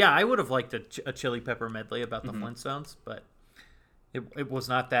 Yeah, I would have liked a Chili Pepper medley about the Flintstones, but it was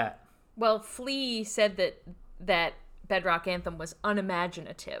not that. Well, Flea said that Bedrock Anthem was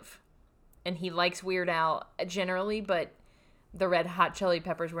unimaginative, and he likes Weird Al generally, but the Red Hot Chili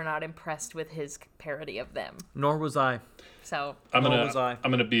Peppers were not impressed with his parody of them. Nor was I. So I'm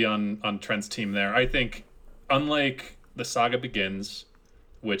gonna be on Trent's team there. I think, unlike The Saga Begins,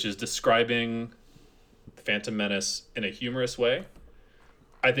 which is describing Phantom Menace in a humorous way,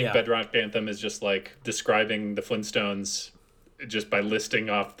 I think Bedrock Anthem is just like describing the Flintstones just by listing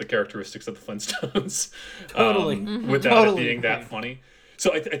off the characteristics of the Flintstones. Totally. Without it being that funny.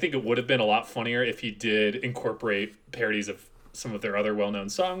 So I think it would have been a lot funnier if he did incorporate parodies of some of their other well-known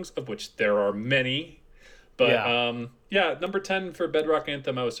songs, of which there are many. But number 10 for Bedrock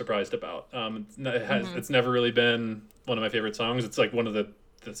Anthem, I was surprised about. It's never really been one of my favorite songs. It's like one of the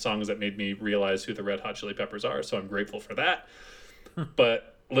songs that made me realize who the Red Hot Chili Peppers are, so I'm grateful for that.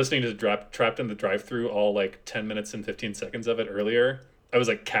 But listening to Trapped in the Drive-Thru, all like 10 minutes and 15 seconds of it earlier, I was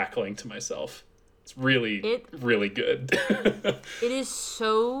like cackling to myself. It's really, really good. it is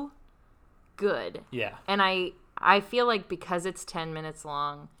so good. Yeah. And I feel like because it's 10 minutes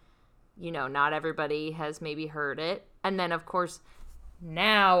long, not everybody has maybe heard it. And then, of course,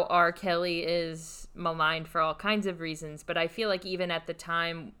 now R. Kelly is maligned for all kinds of reasons, but I feel like even at the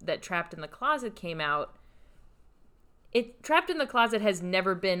time that Trapped in the Closet came out, Trapped in the Closet has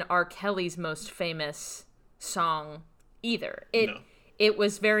never been R. Kelly's most famous song either. It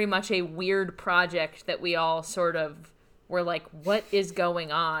was very much a weird project that we all sort of were like, what is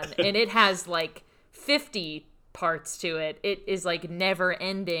going on? And it has like 50 parts to it. It is like never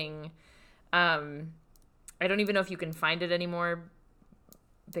ending. I don't even know if you can find it anymore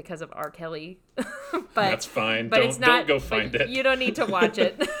because of R. Kelly. But that's fine. But don't go find it. You don't need to watch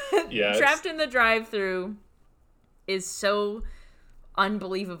it. Yeah. Trapped in the Drive-Thru is so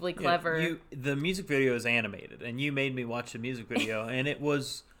unbelievably clever. The music video is animated, and you made me watch the music video, and it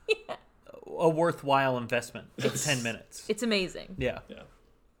was a worthwhile investment of 10 minutes. It's amazing. Yeah.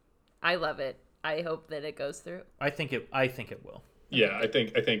 I love it. I hope that it goes through. I think it will. Yeah, I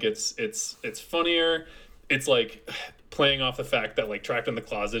think it's funnier. It's like playing off the fact that like Trapped in the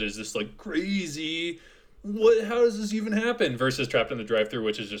Closet is just like crazy. How does this even happen? Versus Trapped in the Drive-Thru,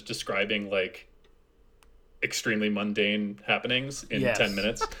 which is just describing like extremely mundane happenings in 10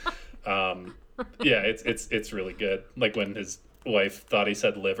 minutes. It's really good. Like when his wife thought he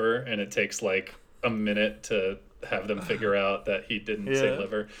said liver, and it takes like a minute to have them figure out that he didn't say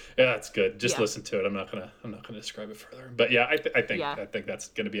liver. Yeah, it's good. Just listen to it. I'm not gonna describe it further. But yeah, I think that's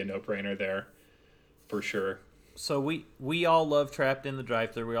gonna be a no-brainer there, for sure. So we all love Trapped in the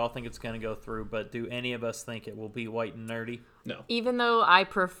Drive-Thru. We all think it's gonna go through. But do any of us think it will be White and Nerdy? No. Even though I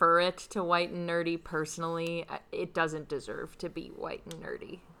prefer it to White and Nerdy personally, it doesn't deserve to be White and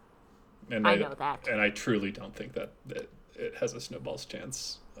Nerdy. And I know that. And I truly don't think that it has a snowball's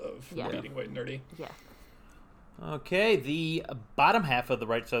chance of beating White and Nerdy. Yeah. Okay, the bottom half of the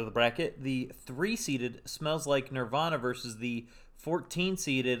right side of the bracket, the 3-seeded Smells Like Nirvana versus the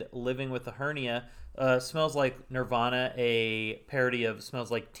 14-seeded Living with a Hernia. Smells Like Nirvana, a parody of Smells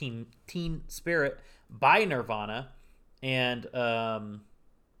Like Teen Spirit by Nirvana. And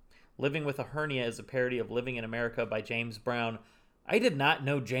Living with a Hernia is a parody of Living in America by James Brown. I did not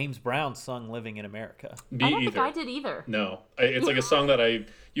know James Brown sung Living in America. I don't think I did either. No. It's like a song that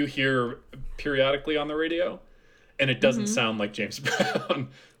you hear periodically on the radio, and it doesn't sound like James Brown.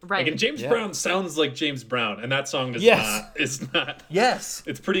 Right. Like, and James Brown sounds like James Brown, and that song is not. Yes.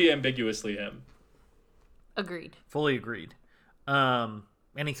 It's pretty ambiguously him. Agreed. Fully agreed.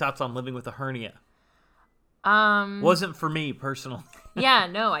 Any thoughts on Living with a Hernia? Wasn't for me personally. Yeah,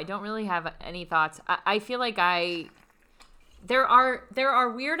 no, I don't really have any thoughts. I feel like there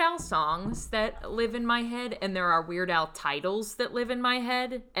are Weird Al songs that live in my head, and there are Weird Al titles that live in my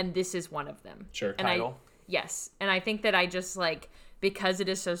head, and this is one of them. Sure. And title. Yes, and I think that I just like, because it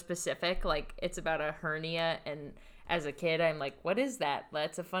is so specific, like it's about a hernia, and as a kid I'm like, what is that?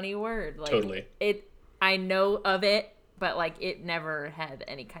 That's a funny word. Like, totally. I know of it, but like it never had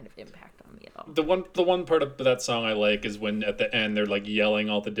any kind of impact on me at all. The one part of that song I like is when at the end they're like yelling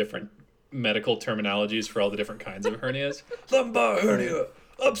all the different medical terminologies for all the different kinds of hernias. Lumbar hernia,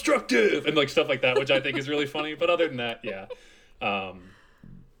 obstructive, and like stuff like that, which I think is really funny. But other than that, I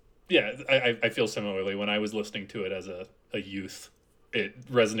feel similarly. When I was listening to it as a youth,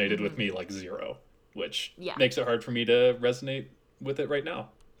 it resonated with me like zero, which makes it hard for me to resonate with it right now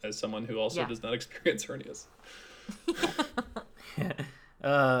as someone who also does not experience hernias.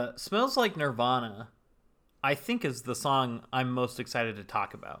 Smells Like Nirvana, I think, is the song I'm most excited to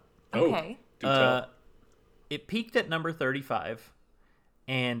talk about. Okay. Do tell. It peaked at number 35,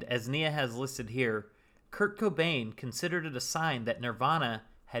 and as Nia has listed here, Kurt Cobain considered it a sign that Nirvana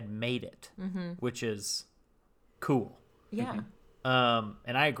had made it, which is cool. Yeah.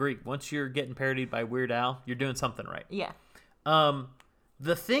 And I agree. Once you're getting parodied by Weird Al, you're doing something right. Yeah.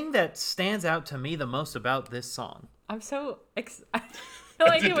 The thing that stands out to me the most about this song, I'm so excited. I have no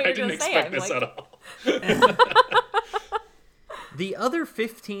idea what you're going to say. I didn't expect this at all. the other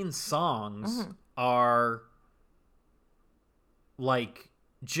 15 songs are like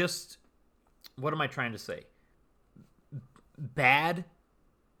just, what am I trying to say? Bad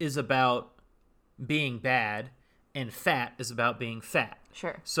is about being bad, and fat is about being fat.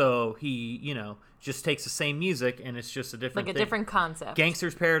 Sure. So he, just takes the same music, and it's just a different thing. Different concept.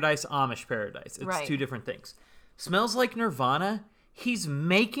 Gangster's Paradise, Amish Paradise. It's two different things. Smells Like Nirvana, he's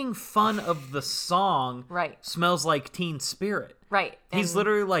making fun of the song Smells Like Teen Spirit. Right. He's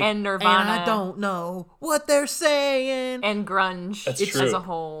literally like, and Nirvana, and I don't know what they're saying. And grunge as a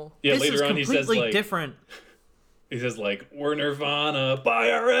whole. Yeah, this later is on he says completely different. He says like, we're Nirvana, buy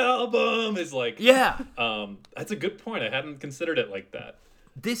our album. It's like, that's a good point. I hadn't considered it like that.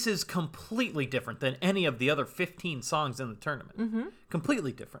 This is completely different than any of the other 15 songs in the tournament.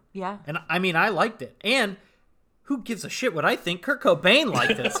 Completely different. Yeah. And I mean, I liked it. And who gives a shit what I think? Kurt Cobain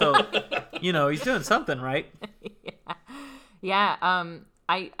liked it, so he's doing something right. Yeah.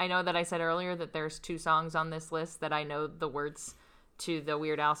 I know that I said earlier that there's 2 songs on this list that I know the words to the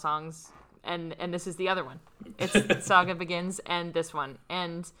Weird Al songs, and this is the other one. It's Saga Begins and this one.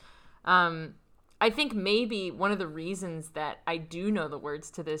 And I think maybe one of the reasons that I do know the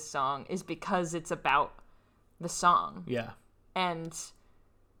words to this song is because it's about the song. Yeah. And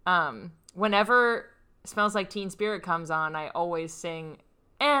whenever Smells Like Teen Spirit comes on, I always sing,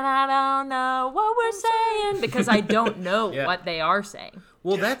 and I don't know what we're saying, because I don't know what they are saying.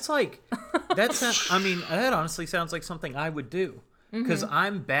 Well, that honestly sounds like something I would do. Because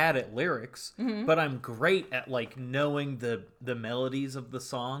I'm bad at lyrics, but I'm great at, like, knowing the melodies of the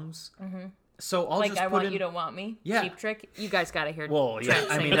songs. So I'll like, just I put Want in... You Don't Want Me? Yeah. Cheap Trick? You guys gotta hear Well, yeah, Trent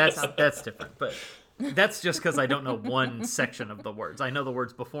I sing mean, that that's song. different, but that's just because I don't know one section of the words. I know the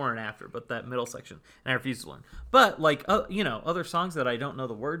words before and after, but that middle section, and I refuse to learn. But, like, other songs that I don't know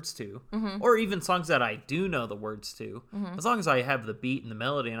the words to, or even songs that I do know the words to, as long as I have the beat and the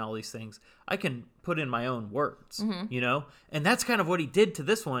melody and all these things, I can put in my own words, And that's kind of what he did to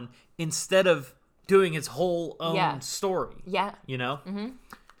this one, instead of doing his whole own story. Yeah.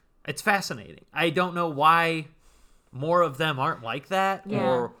 It's fascinating. I don't know why more of them aren't like that,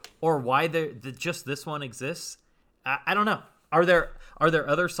 or why just this one exists. I don't know. Are there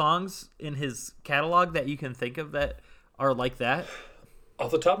other songs in his catalog that you can think of that are like that? Off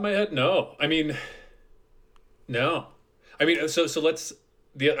the top of my head, no. I mean, no. I mean, so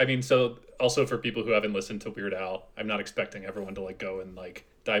also for people who haven't listened to Weird Al, I'm not expecting everyone to, like, go and, like,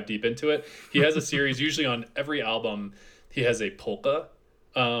 dive deep into it. He has a series. Usually on every album, he has a polka,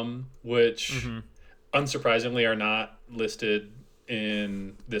 which unsurprisingly are not listed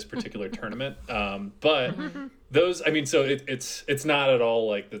in this particular tournament. But those, I mean, so it's not at all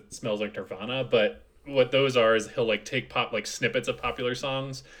like that Smells Like Nirvana, but what those are is he'll, like, take snippets of popular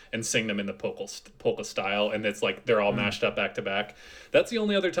songs and sing them in the polka style, and it's like they're all mashed up back to back. That's the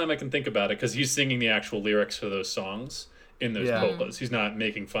only other time I can think about it, because he's singing the actual lyrics for those songs in those polkas. He's not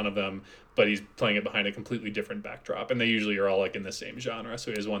making fun of them, but he's playing it behind a completely different backdrop, and they usually are all, like, in the same genre.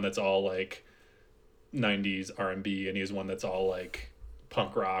 So he has one that's all, like, 90s R&B, and he has one that's all, like,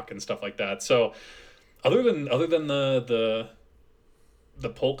 punk rock and stuff like that. So other than the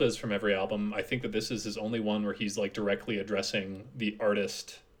polkas from every album, I think that this is his only one where he's, like, directly addressing the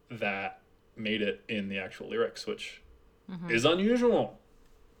artist that made it in the actual lyrics, which is unusual.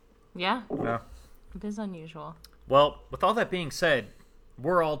 Yeah. It is unusual. Well, with all that being said,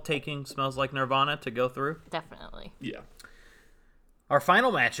 we're all taking Smells Like Nirvana to go through. Definitely. Yeah. Our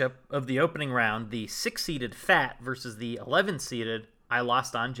final matchup of the opening round, the 6-seeded Fat versus the 11-seeded I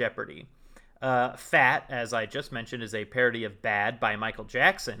Lost on Jeopardy. Fat, as I just mentioned, is a parody of Bad by Michael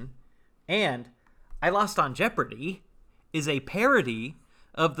Jackson. And I Lost on Jeopardy is a parody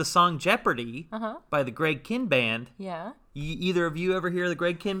of the song Jeopardy by the Greg Kihn Band. Yeah. Either of you ever hear the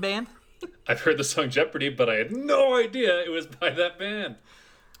Greg Kihn Band? I've heard the song Jeopardy, but I had no idea it was by that band.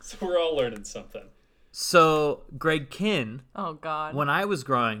 So we're all learning something. So Greg Kihn, Oh, God. when I was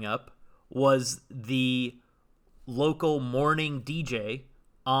growing up, was the local morning DJ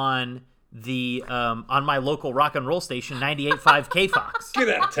on my local rock and roll station, 98.5 KFOX. Get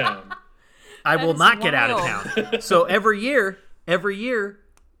out of town. I will is not get out of wild. town. So every year,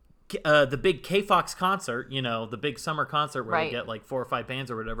 the big KFOX concert, the big summer concert where Right. they get like 4 or 5 bands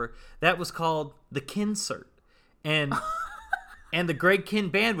or whatever, that was called the Kincert. And and the Greg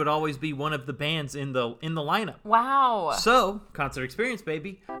Kihn Band would always be one of the bands in the lineup. Wow. So, concert experience,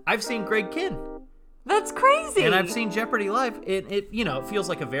 baby. I've seen Greg Kihn. That's crazy. And I've seen Jeopardy live. It feels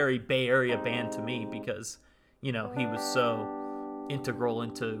like a very Bay Area band to me because, he was so integral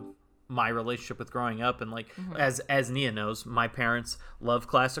into my relationship with growing up. And, like, as Nia knows, my parents love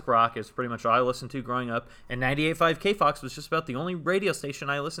classic rock. It's pretty much all I listened to growing up. And 98.5 KFOX was just about the only radio station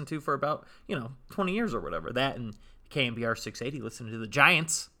I listened to for about, 20 years or whatever. That and KMBR 680, listening to the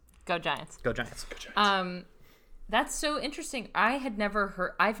Giants. Go Giants. Go Giants. Go Giants. That's so interesting. I've never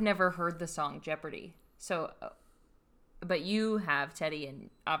heard the song Jeopardy. So, but you have, Teddy, and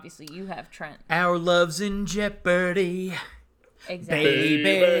obviously you have, Trent. Our love's in jeopardy. Exactly.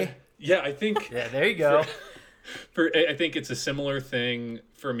 Baby. Yeah, I think... Yeah, there you go. I think it's a similar thing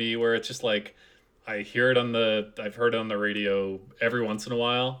for me where it's just like I've heard it on the radio every once in a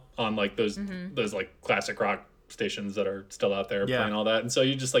while on like those like classic rock stations that are still out there playing all that. And so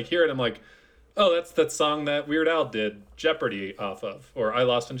you just like hear it and I'm like, oh, that's that song that Weird Al did Jeopardy off of, or I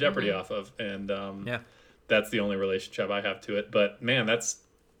Lost on Jeopardy off of. And that's the only relationship I have to it. But man, that's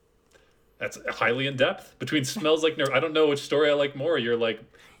That's highly in depth. Between Smells Like Nirvana, I don't know which story I like more. Your like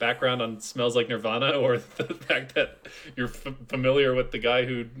background on Smells Like Nirvana, or the fact that you're familiar with the guy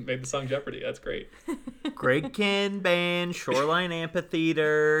who made the song Jeopardy. That's great. Greg Kihn Band, Shoreline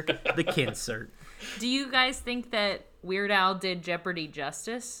Amphitheater, the Kinsert. Do you guys think that Weird Al did Jeopardy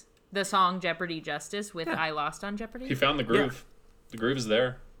justice? The song Jeopardy justice with I Lost on Jeopardy? He found the groove. The groove is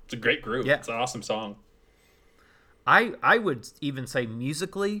there. It's a great groove. Yeah. It's an awesome song. I would even say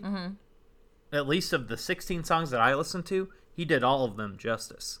musically, at least of the 16 songs that I listened to, he did all of them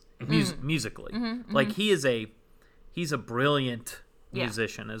justice. Musically. Like, he's a brilliant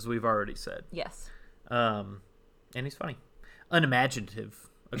musician, as we've already said. Yes. And he's funny. Unimaginative,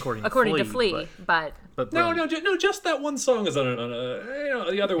 according to Flea, but No, just that one song is on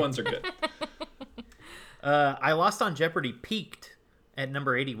the other ones are good. I Lost on Jeopardy peaked at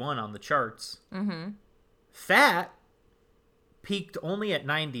number 81 on the charts. Fat peaked only at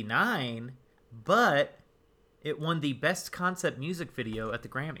 99, but it won the best concept music video at the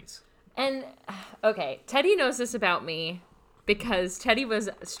Grammys. And, okay, Teddy knows this about me because Teddy was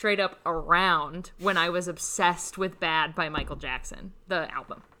straight up around when I was obsessed with Bad by Michael Jackson, the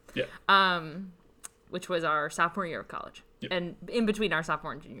album. Yeah. Which was our sophomore year of college. Yep. And in between our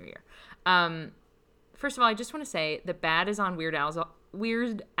sophomore and junior year. First of all, I just want to say that Bad is on Weird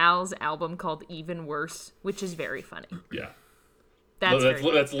Al's album called Even Worse, which is very funny. Yeah.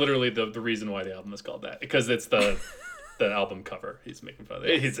 That's literally the reason why the album is called that, because it's the album cover he's making fun of.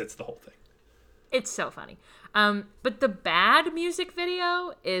 It's the whole thing. It's so funny. But the Bad music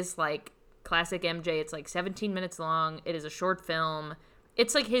video is like classic MJ. It's like 17 minutes long. It is a short film.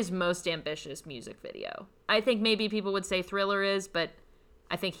 It's like his most ambitious music video. I think maybe people would say Thriller is, but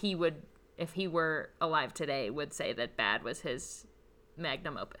I think he would, if he were alive today, would say that Bad was his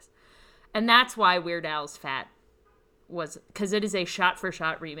magnum opus. And that's why Weird Al's Fat was, because it is a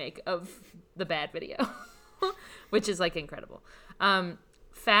shot-for-shot remake of the Bad video, which is like incredible.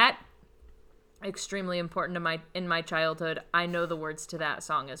 Fat, extremely important to in my childhood. I know the words to that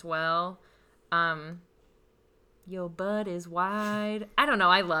song as well. Your butt is wide. I don't know.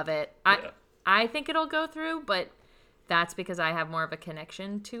 I love it. I think it'll go through, but that's because I have more of a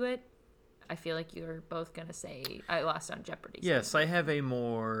connection to it. I feel like you're both going to say I Lost on Jeopardy. Yes, I have a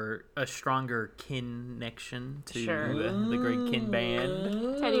stronger connection to Sure. the Greg Kihn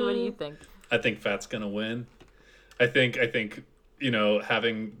Band. Teddy, what do you think? I think Fat's gonna win. I think I think the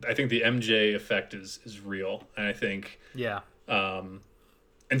MJ effect is real, and I think Yeah. and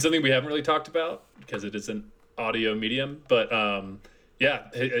something we haven't really talked about because it is an audio medium, but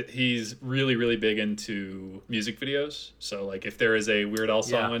he's really, really big into music videos. So like if there is a Weird Al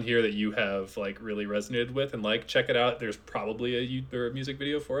song on here that you have like really resonated with and like, check it out. There's probably a music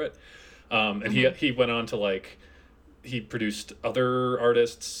video for it. And he went on to like, he produced other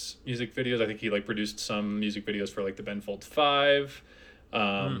artists' music videos. I think he like produced some music videos for like the Ben Folds 5,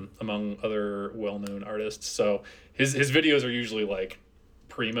 among other well-known artists. So his videos are usually like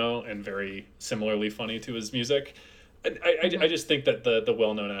primo and very similarly funny to his music. I just think that the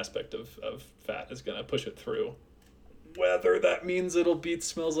well-known aspect of Fat is going to push it through. Whether that means it'll beat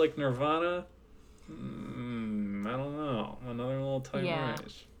Smells Like Nirvana, I don't know. Another little time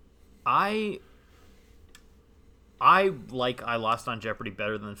race. I like I Lost on Jeopardy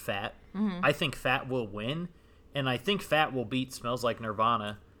better than Fat. I think Fat will win, and I think Fat will beat Smells Like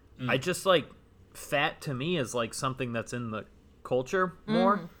Nirvana. I just like Fat to me is like something that's in the culture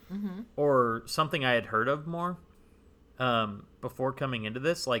more, or something I had heard of more before coming into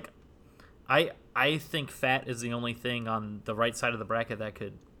this. Like I think Fat is the only thing on the right side of the bracket that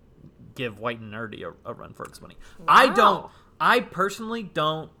could give White and Nerdy a run for its money. Wow. I personally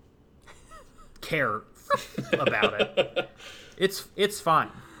don't care about it. It's fine.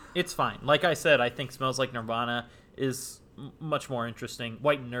 It's fine. Like I said, I think Smells Like Nirvana is much more interesting.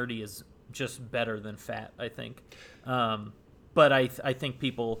 White and Nerdy is just better than Fat, I think. But I think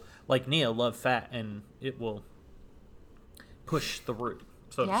people like Nia love Fat, and it will push through,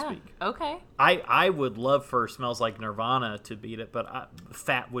 so to speak. Okay. I would love for Smells Like Nirvana to beat it, but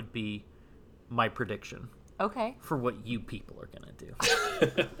Fat would be my prediction Okay. for what you people are going to do.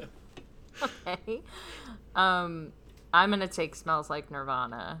 Okay. I'm gonna take Smells Like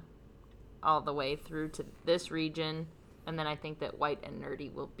Nirvana all the way through to this region, and then I think that White and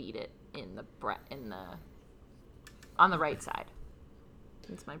Nerdy will beat it on the right side.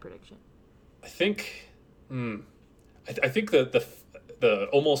 That's my prediction. I think I think the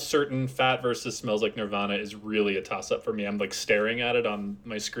almost certain Fat versus Smells Like Nirvana is really a toss up for me. I'm like staring at it on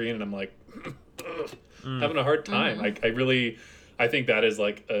my screen and I'm like having a hard time. I think that is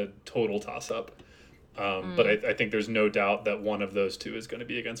like a total toss up. But I think there's no doubt that one of those two is going to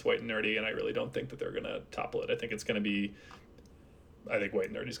be against White and Nerdy, and I really don't think that they're going to topple it. I think White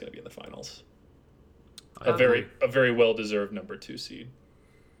and Nerdy is going to be in the finals. A very well-deserved number 2 seed.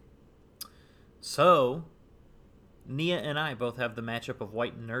 So, Nia and I both have the matchup of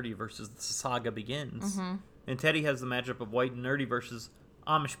White and Nerdy versus The Saga Begins. Mm-hmm. And Teddy has the matchup of White and Nerdy versus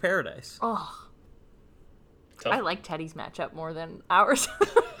Amish Paradise. Oh, Tough. I like Teddy's matchup more than ours.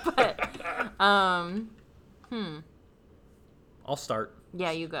 But, I'll start. yeah,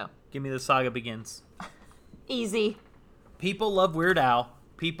 you go. Give me The Saga Begins. Easy. People love Weird Al.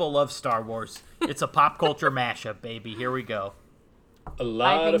 People love Star Wars. It's a pop culture mashup, baby. Here we go. A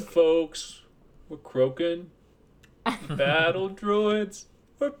lot of folks were croaking. Battle droids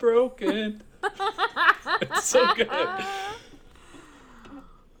were broken. It's so good.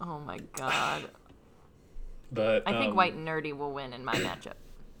 Oh my god. But I think White and Nerdy will win in my matchup.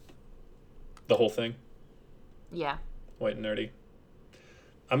 the whole thing, Yeah. White and Nerdy.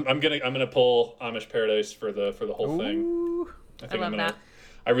 I'm gonna pull Amish Paradise for the whole thing. Ooh. I I love that.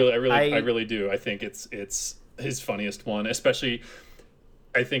 I really do. I think it's his funniest one, especially.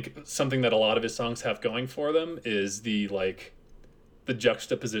 I think something that a lot of his songs have going for them is the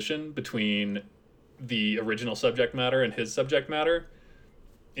juxtaposition between the original subject matter and his subject matter.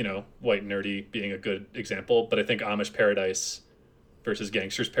 You know, White and Nerdy being a good example, but I think Amish Paradise versus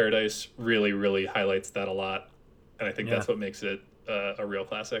Gangster's Paradise really, really highlights that a lot, and I think that's what makes it a real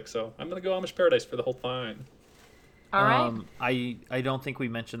classic. So I'm gonna go Amish Paradise for the whole thing. All right. I don't think we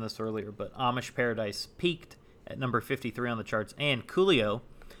mentioned this earlier, but Amish Paradise peaked at number 53 on the charts, and Coolio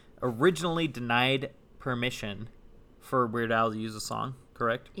originally denied permission for Weird Al to use the song,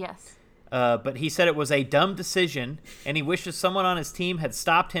 correct? Yes. But he said it was a dumb decision, and he wishes someone on his team had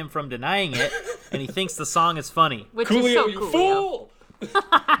stopped him from denying it, and he thinks the song is funny. Which Coolio, is so you Coolio. fool! he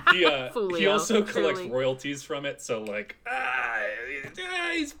Foolio, also collects truly. royalties from it, so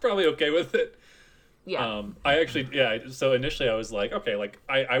he's probably okay with it. Yeah. So initially I was like, okay,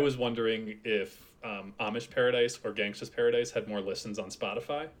 I was wondering if Amish Paradise or Gangsta's Paradise had more listens on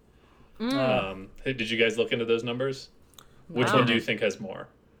Spotify. Did you guys look into those numbers? Which No. one do you think has more?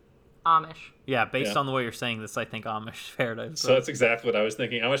 Amish. Yeah, based Yeah. on the way you're saying this, I think Amish Paradise. So that's exactly what I was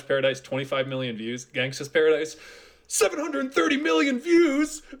thinking. Amish Paradise, 25 million views. Gangsta's Paradise, 730 million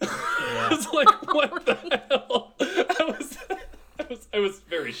views. I was like, what the hell? I was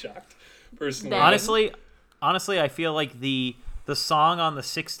very shocked, personally. Dang. Honestly, I feel like the song on the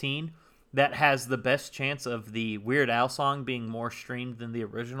 16 that has the best chance of the Weird Al song being more streamed than the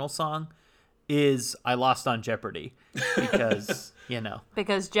original song is I Lost on Jeopardy, because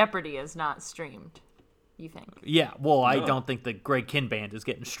Because Jeopardy is not streamed, you think? Yeah, well, I don't think the Greg Kinn Band is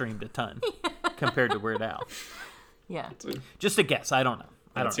getting streamed a ton compared to Weird Al. Yeah. Just a guess. I don't know.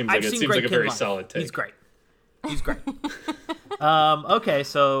 It seems like a very solid take. He's great. Okay,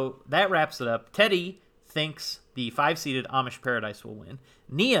 so that wraps it up. Teddy thinks the 5-seeded Amish Paradise will win.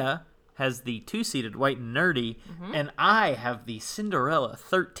 Nia has the 2-seeded White and Nerdy, and I have the Cinderella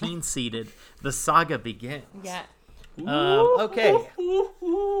 13-seeded The Saga Begins. Yeah. Okay.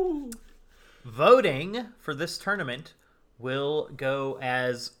 Voting for this tournament will go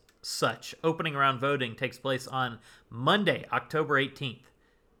as such. Opening round voting takes place on Monday, October 18th.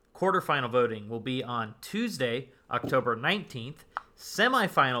 Quarterfinal voting will be on Tuesday, October 19th.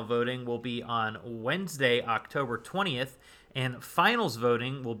 Semifinal voting will be on Wednesday, October 20th. And finals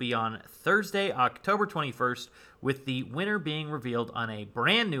voting will be on Thursday, October 21st, with the winner being revealed on a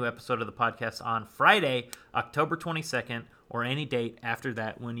brand new episode of the podcast on Friday, October 22nd, or any date after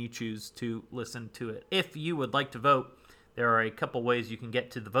that when you choose to listen to it. If you would like to vote, there are a couple ways you can get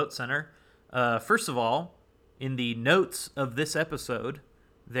to the Vote Center. First of all, in the notes of this episode,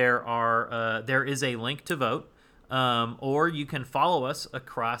 there is a link to vote. Or you can follow us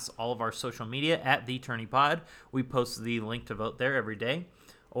across all of our social media at The Tourney Pod. We post the link to vote there every day.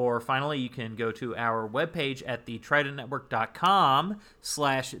 Or finally, you can go to our webpage at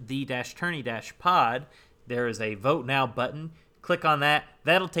thetridentnetwork.com/the-tourney-pod. There is a Vote Now button. Click on that.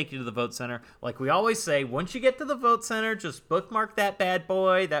 That'll take you to the Vote Center. Like we always say, once you get to the Vote Center, just bookmark that bad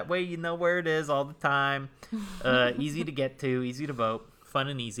boy. That way you know where it is all the time. Easy to get to, easy to vote, fun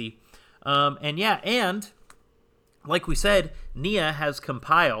and easy. And like we said, Nia has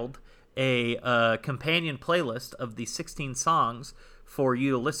compiled a companion playlist of the 16 songs for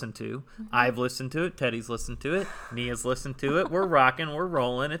you to listen to. I've listened to it. Teddy's listened to it. Nia's listened to it. We're rocking. We're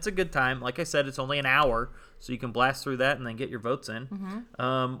rolling. It's a good time. Like I said, it's only an hour, so you can blast through that and then get your votes in.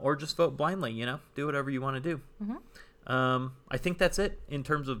 Or just vote blindly, Do whatever you want to do. I think that's it in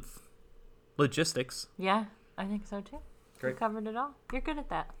terms of logistics. Yeah, I think so too. Great. You covered it all. You're good at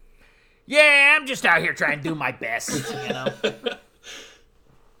that. Yeah, I'm just out here trying to do my best, you know.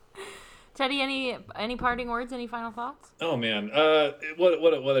 Teddy, any parting words? Any final thoughts? Oh man,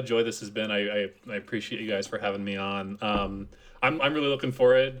 what a joy this has been. I appreciate you guys for having me on. I'm really looking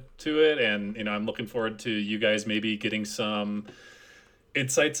forward to it, and I'm looking forward to you guys maybe getting some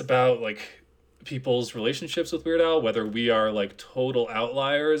insights about like people's relationships with Weird Al, whether we are like total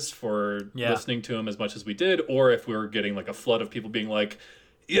outliers for listening to him as much as we did, or if we're getting like a flood of people being like,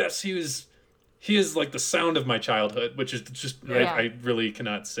 yes, he is like the sound of my childhood, which is just I really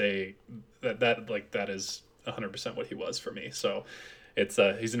cannot say that is 100% what he was for me. So it's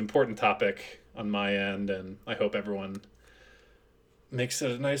he's an important topic on my end, and I hope everyone makes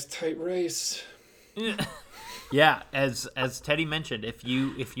it a nice tight race. Yeah, as Teddy mentioned, if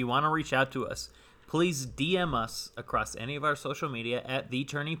you want to reach out to us, please DM us across any of our social media at The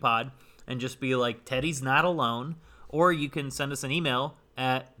Tourney Pod and just be like, Teddy's not alone. Or you can send us an email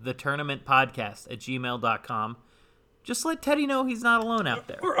at thetournamentpodcast@gmail.com. Just let Teddy know he's not alone out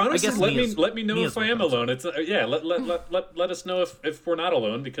there. Or honestly, let me know if I am alone. It's let us know if we're not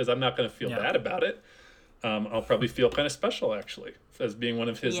alone, because I'm not going to feel bad about it. I'll probably feel kind of special, actually, as being one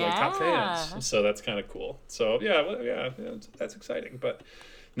of his like, top fans. So that's kind of cool. So that's exciting. But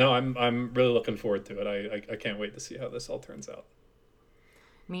no, I'm really looking forward to it. I can't wait to see how this all turns out.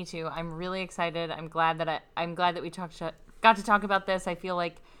 Me too. I'm really excited. I'm glad that we got to talk about this. I feel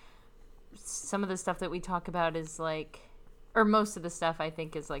like some of the stuff that we talk about is like, or most of the stuff I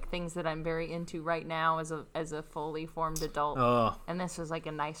think is like things that I'm very into right now as a fully formed adult. Oh. And this was like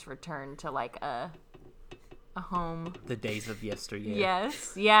a nice return to like a home. The days of yesteryear.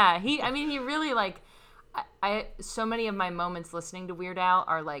 Yes. Yeah. He really like, so many of my moments listening to Weird Al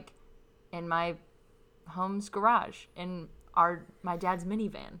are like in my home's garage, in my dad's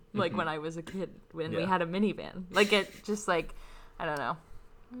minivan, like when I was a kid, when we had a minivan. Like it just like, I don't know,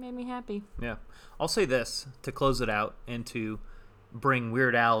 it made me happy. Yeah. I'll say this to close it out and to bring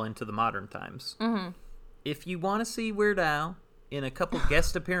Weird Al into the modern times. Mm-hmm. If you want to see Weird Al in a couple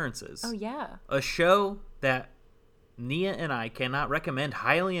guest appearances, oh yeah, a show that Nia and I cannot recommend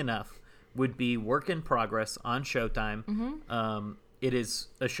highly enough would be Work in Progress on Showtime. Mm-hmm. It is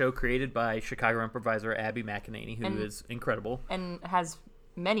a show created by Chicago improviser Abby McEnany, who is incredible. And has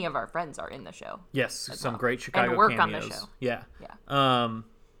many of our friends are in the show. Yes, some great Chicago and work cameos. On the show. Yeah. Yeah.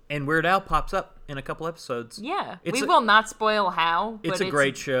 And Weird Al pops up in a couple episodes. Yeah. We will not spoil how, but it's a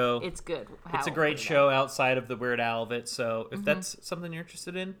great show. It's good. It's a great show outside of the Weird Al of it. So if that's something you're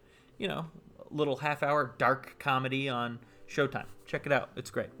interested in, a little half-hour dark comedy on Showtime. Check it out.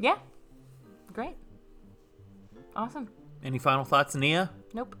 It's great. Yeah. Great. Awesome. Any final thoughts, Nia?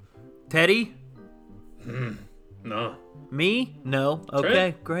 Nope. Teddy? No. Me? No.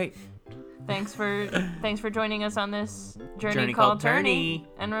 Okay, great. Thanks for joining us on this journey called Tourney.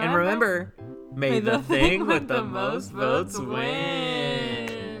 And remember, may the thing with the most votes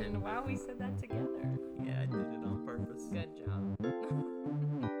win. Wow, we said that together. Yeah, I did it on purpose. Good job.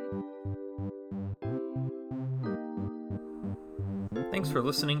 Thanks for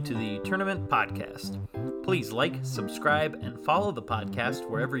listening to the Tournament Podcast. Please like, subscribe, and follow the podcast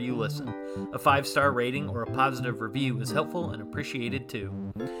wherever you listen. A 5-star rating or a positive review is helpful and appreciated too.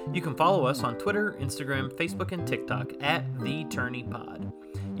 You can follow us on Twitter, Instagram, Facebook, and TikTok at TheTourneyPod.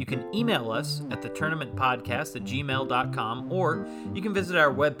 You can email us at theturnament.podcast@gmail.com, or you can visit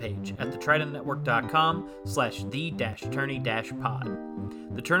our webpage at thetridentnetwork.com/the-tourney-pod.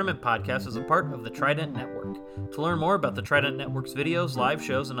 The Tournament Podcast is a part of the Trident Network. To learn more about the Trident Network's videos, live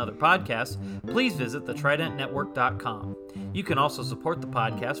shows, and other podcasts, please visit thetridentnetwork.com. You can also support the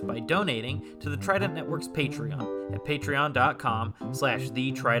podcast by donating to the Trident Network's Patreon at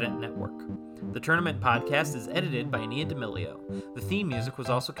patreon.com/thetridentnetwork. The Tournament Podcast is edited by Nia D'Amelio. The theme music was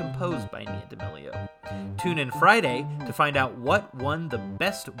also composed by Nia D'Amelio. Tune in Friday to find out what won the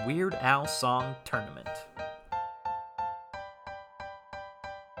Best Weird Al Song Tournament.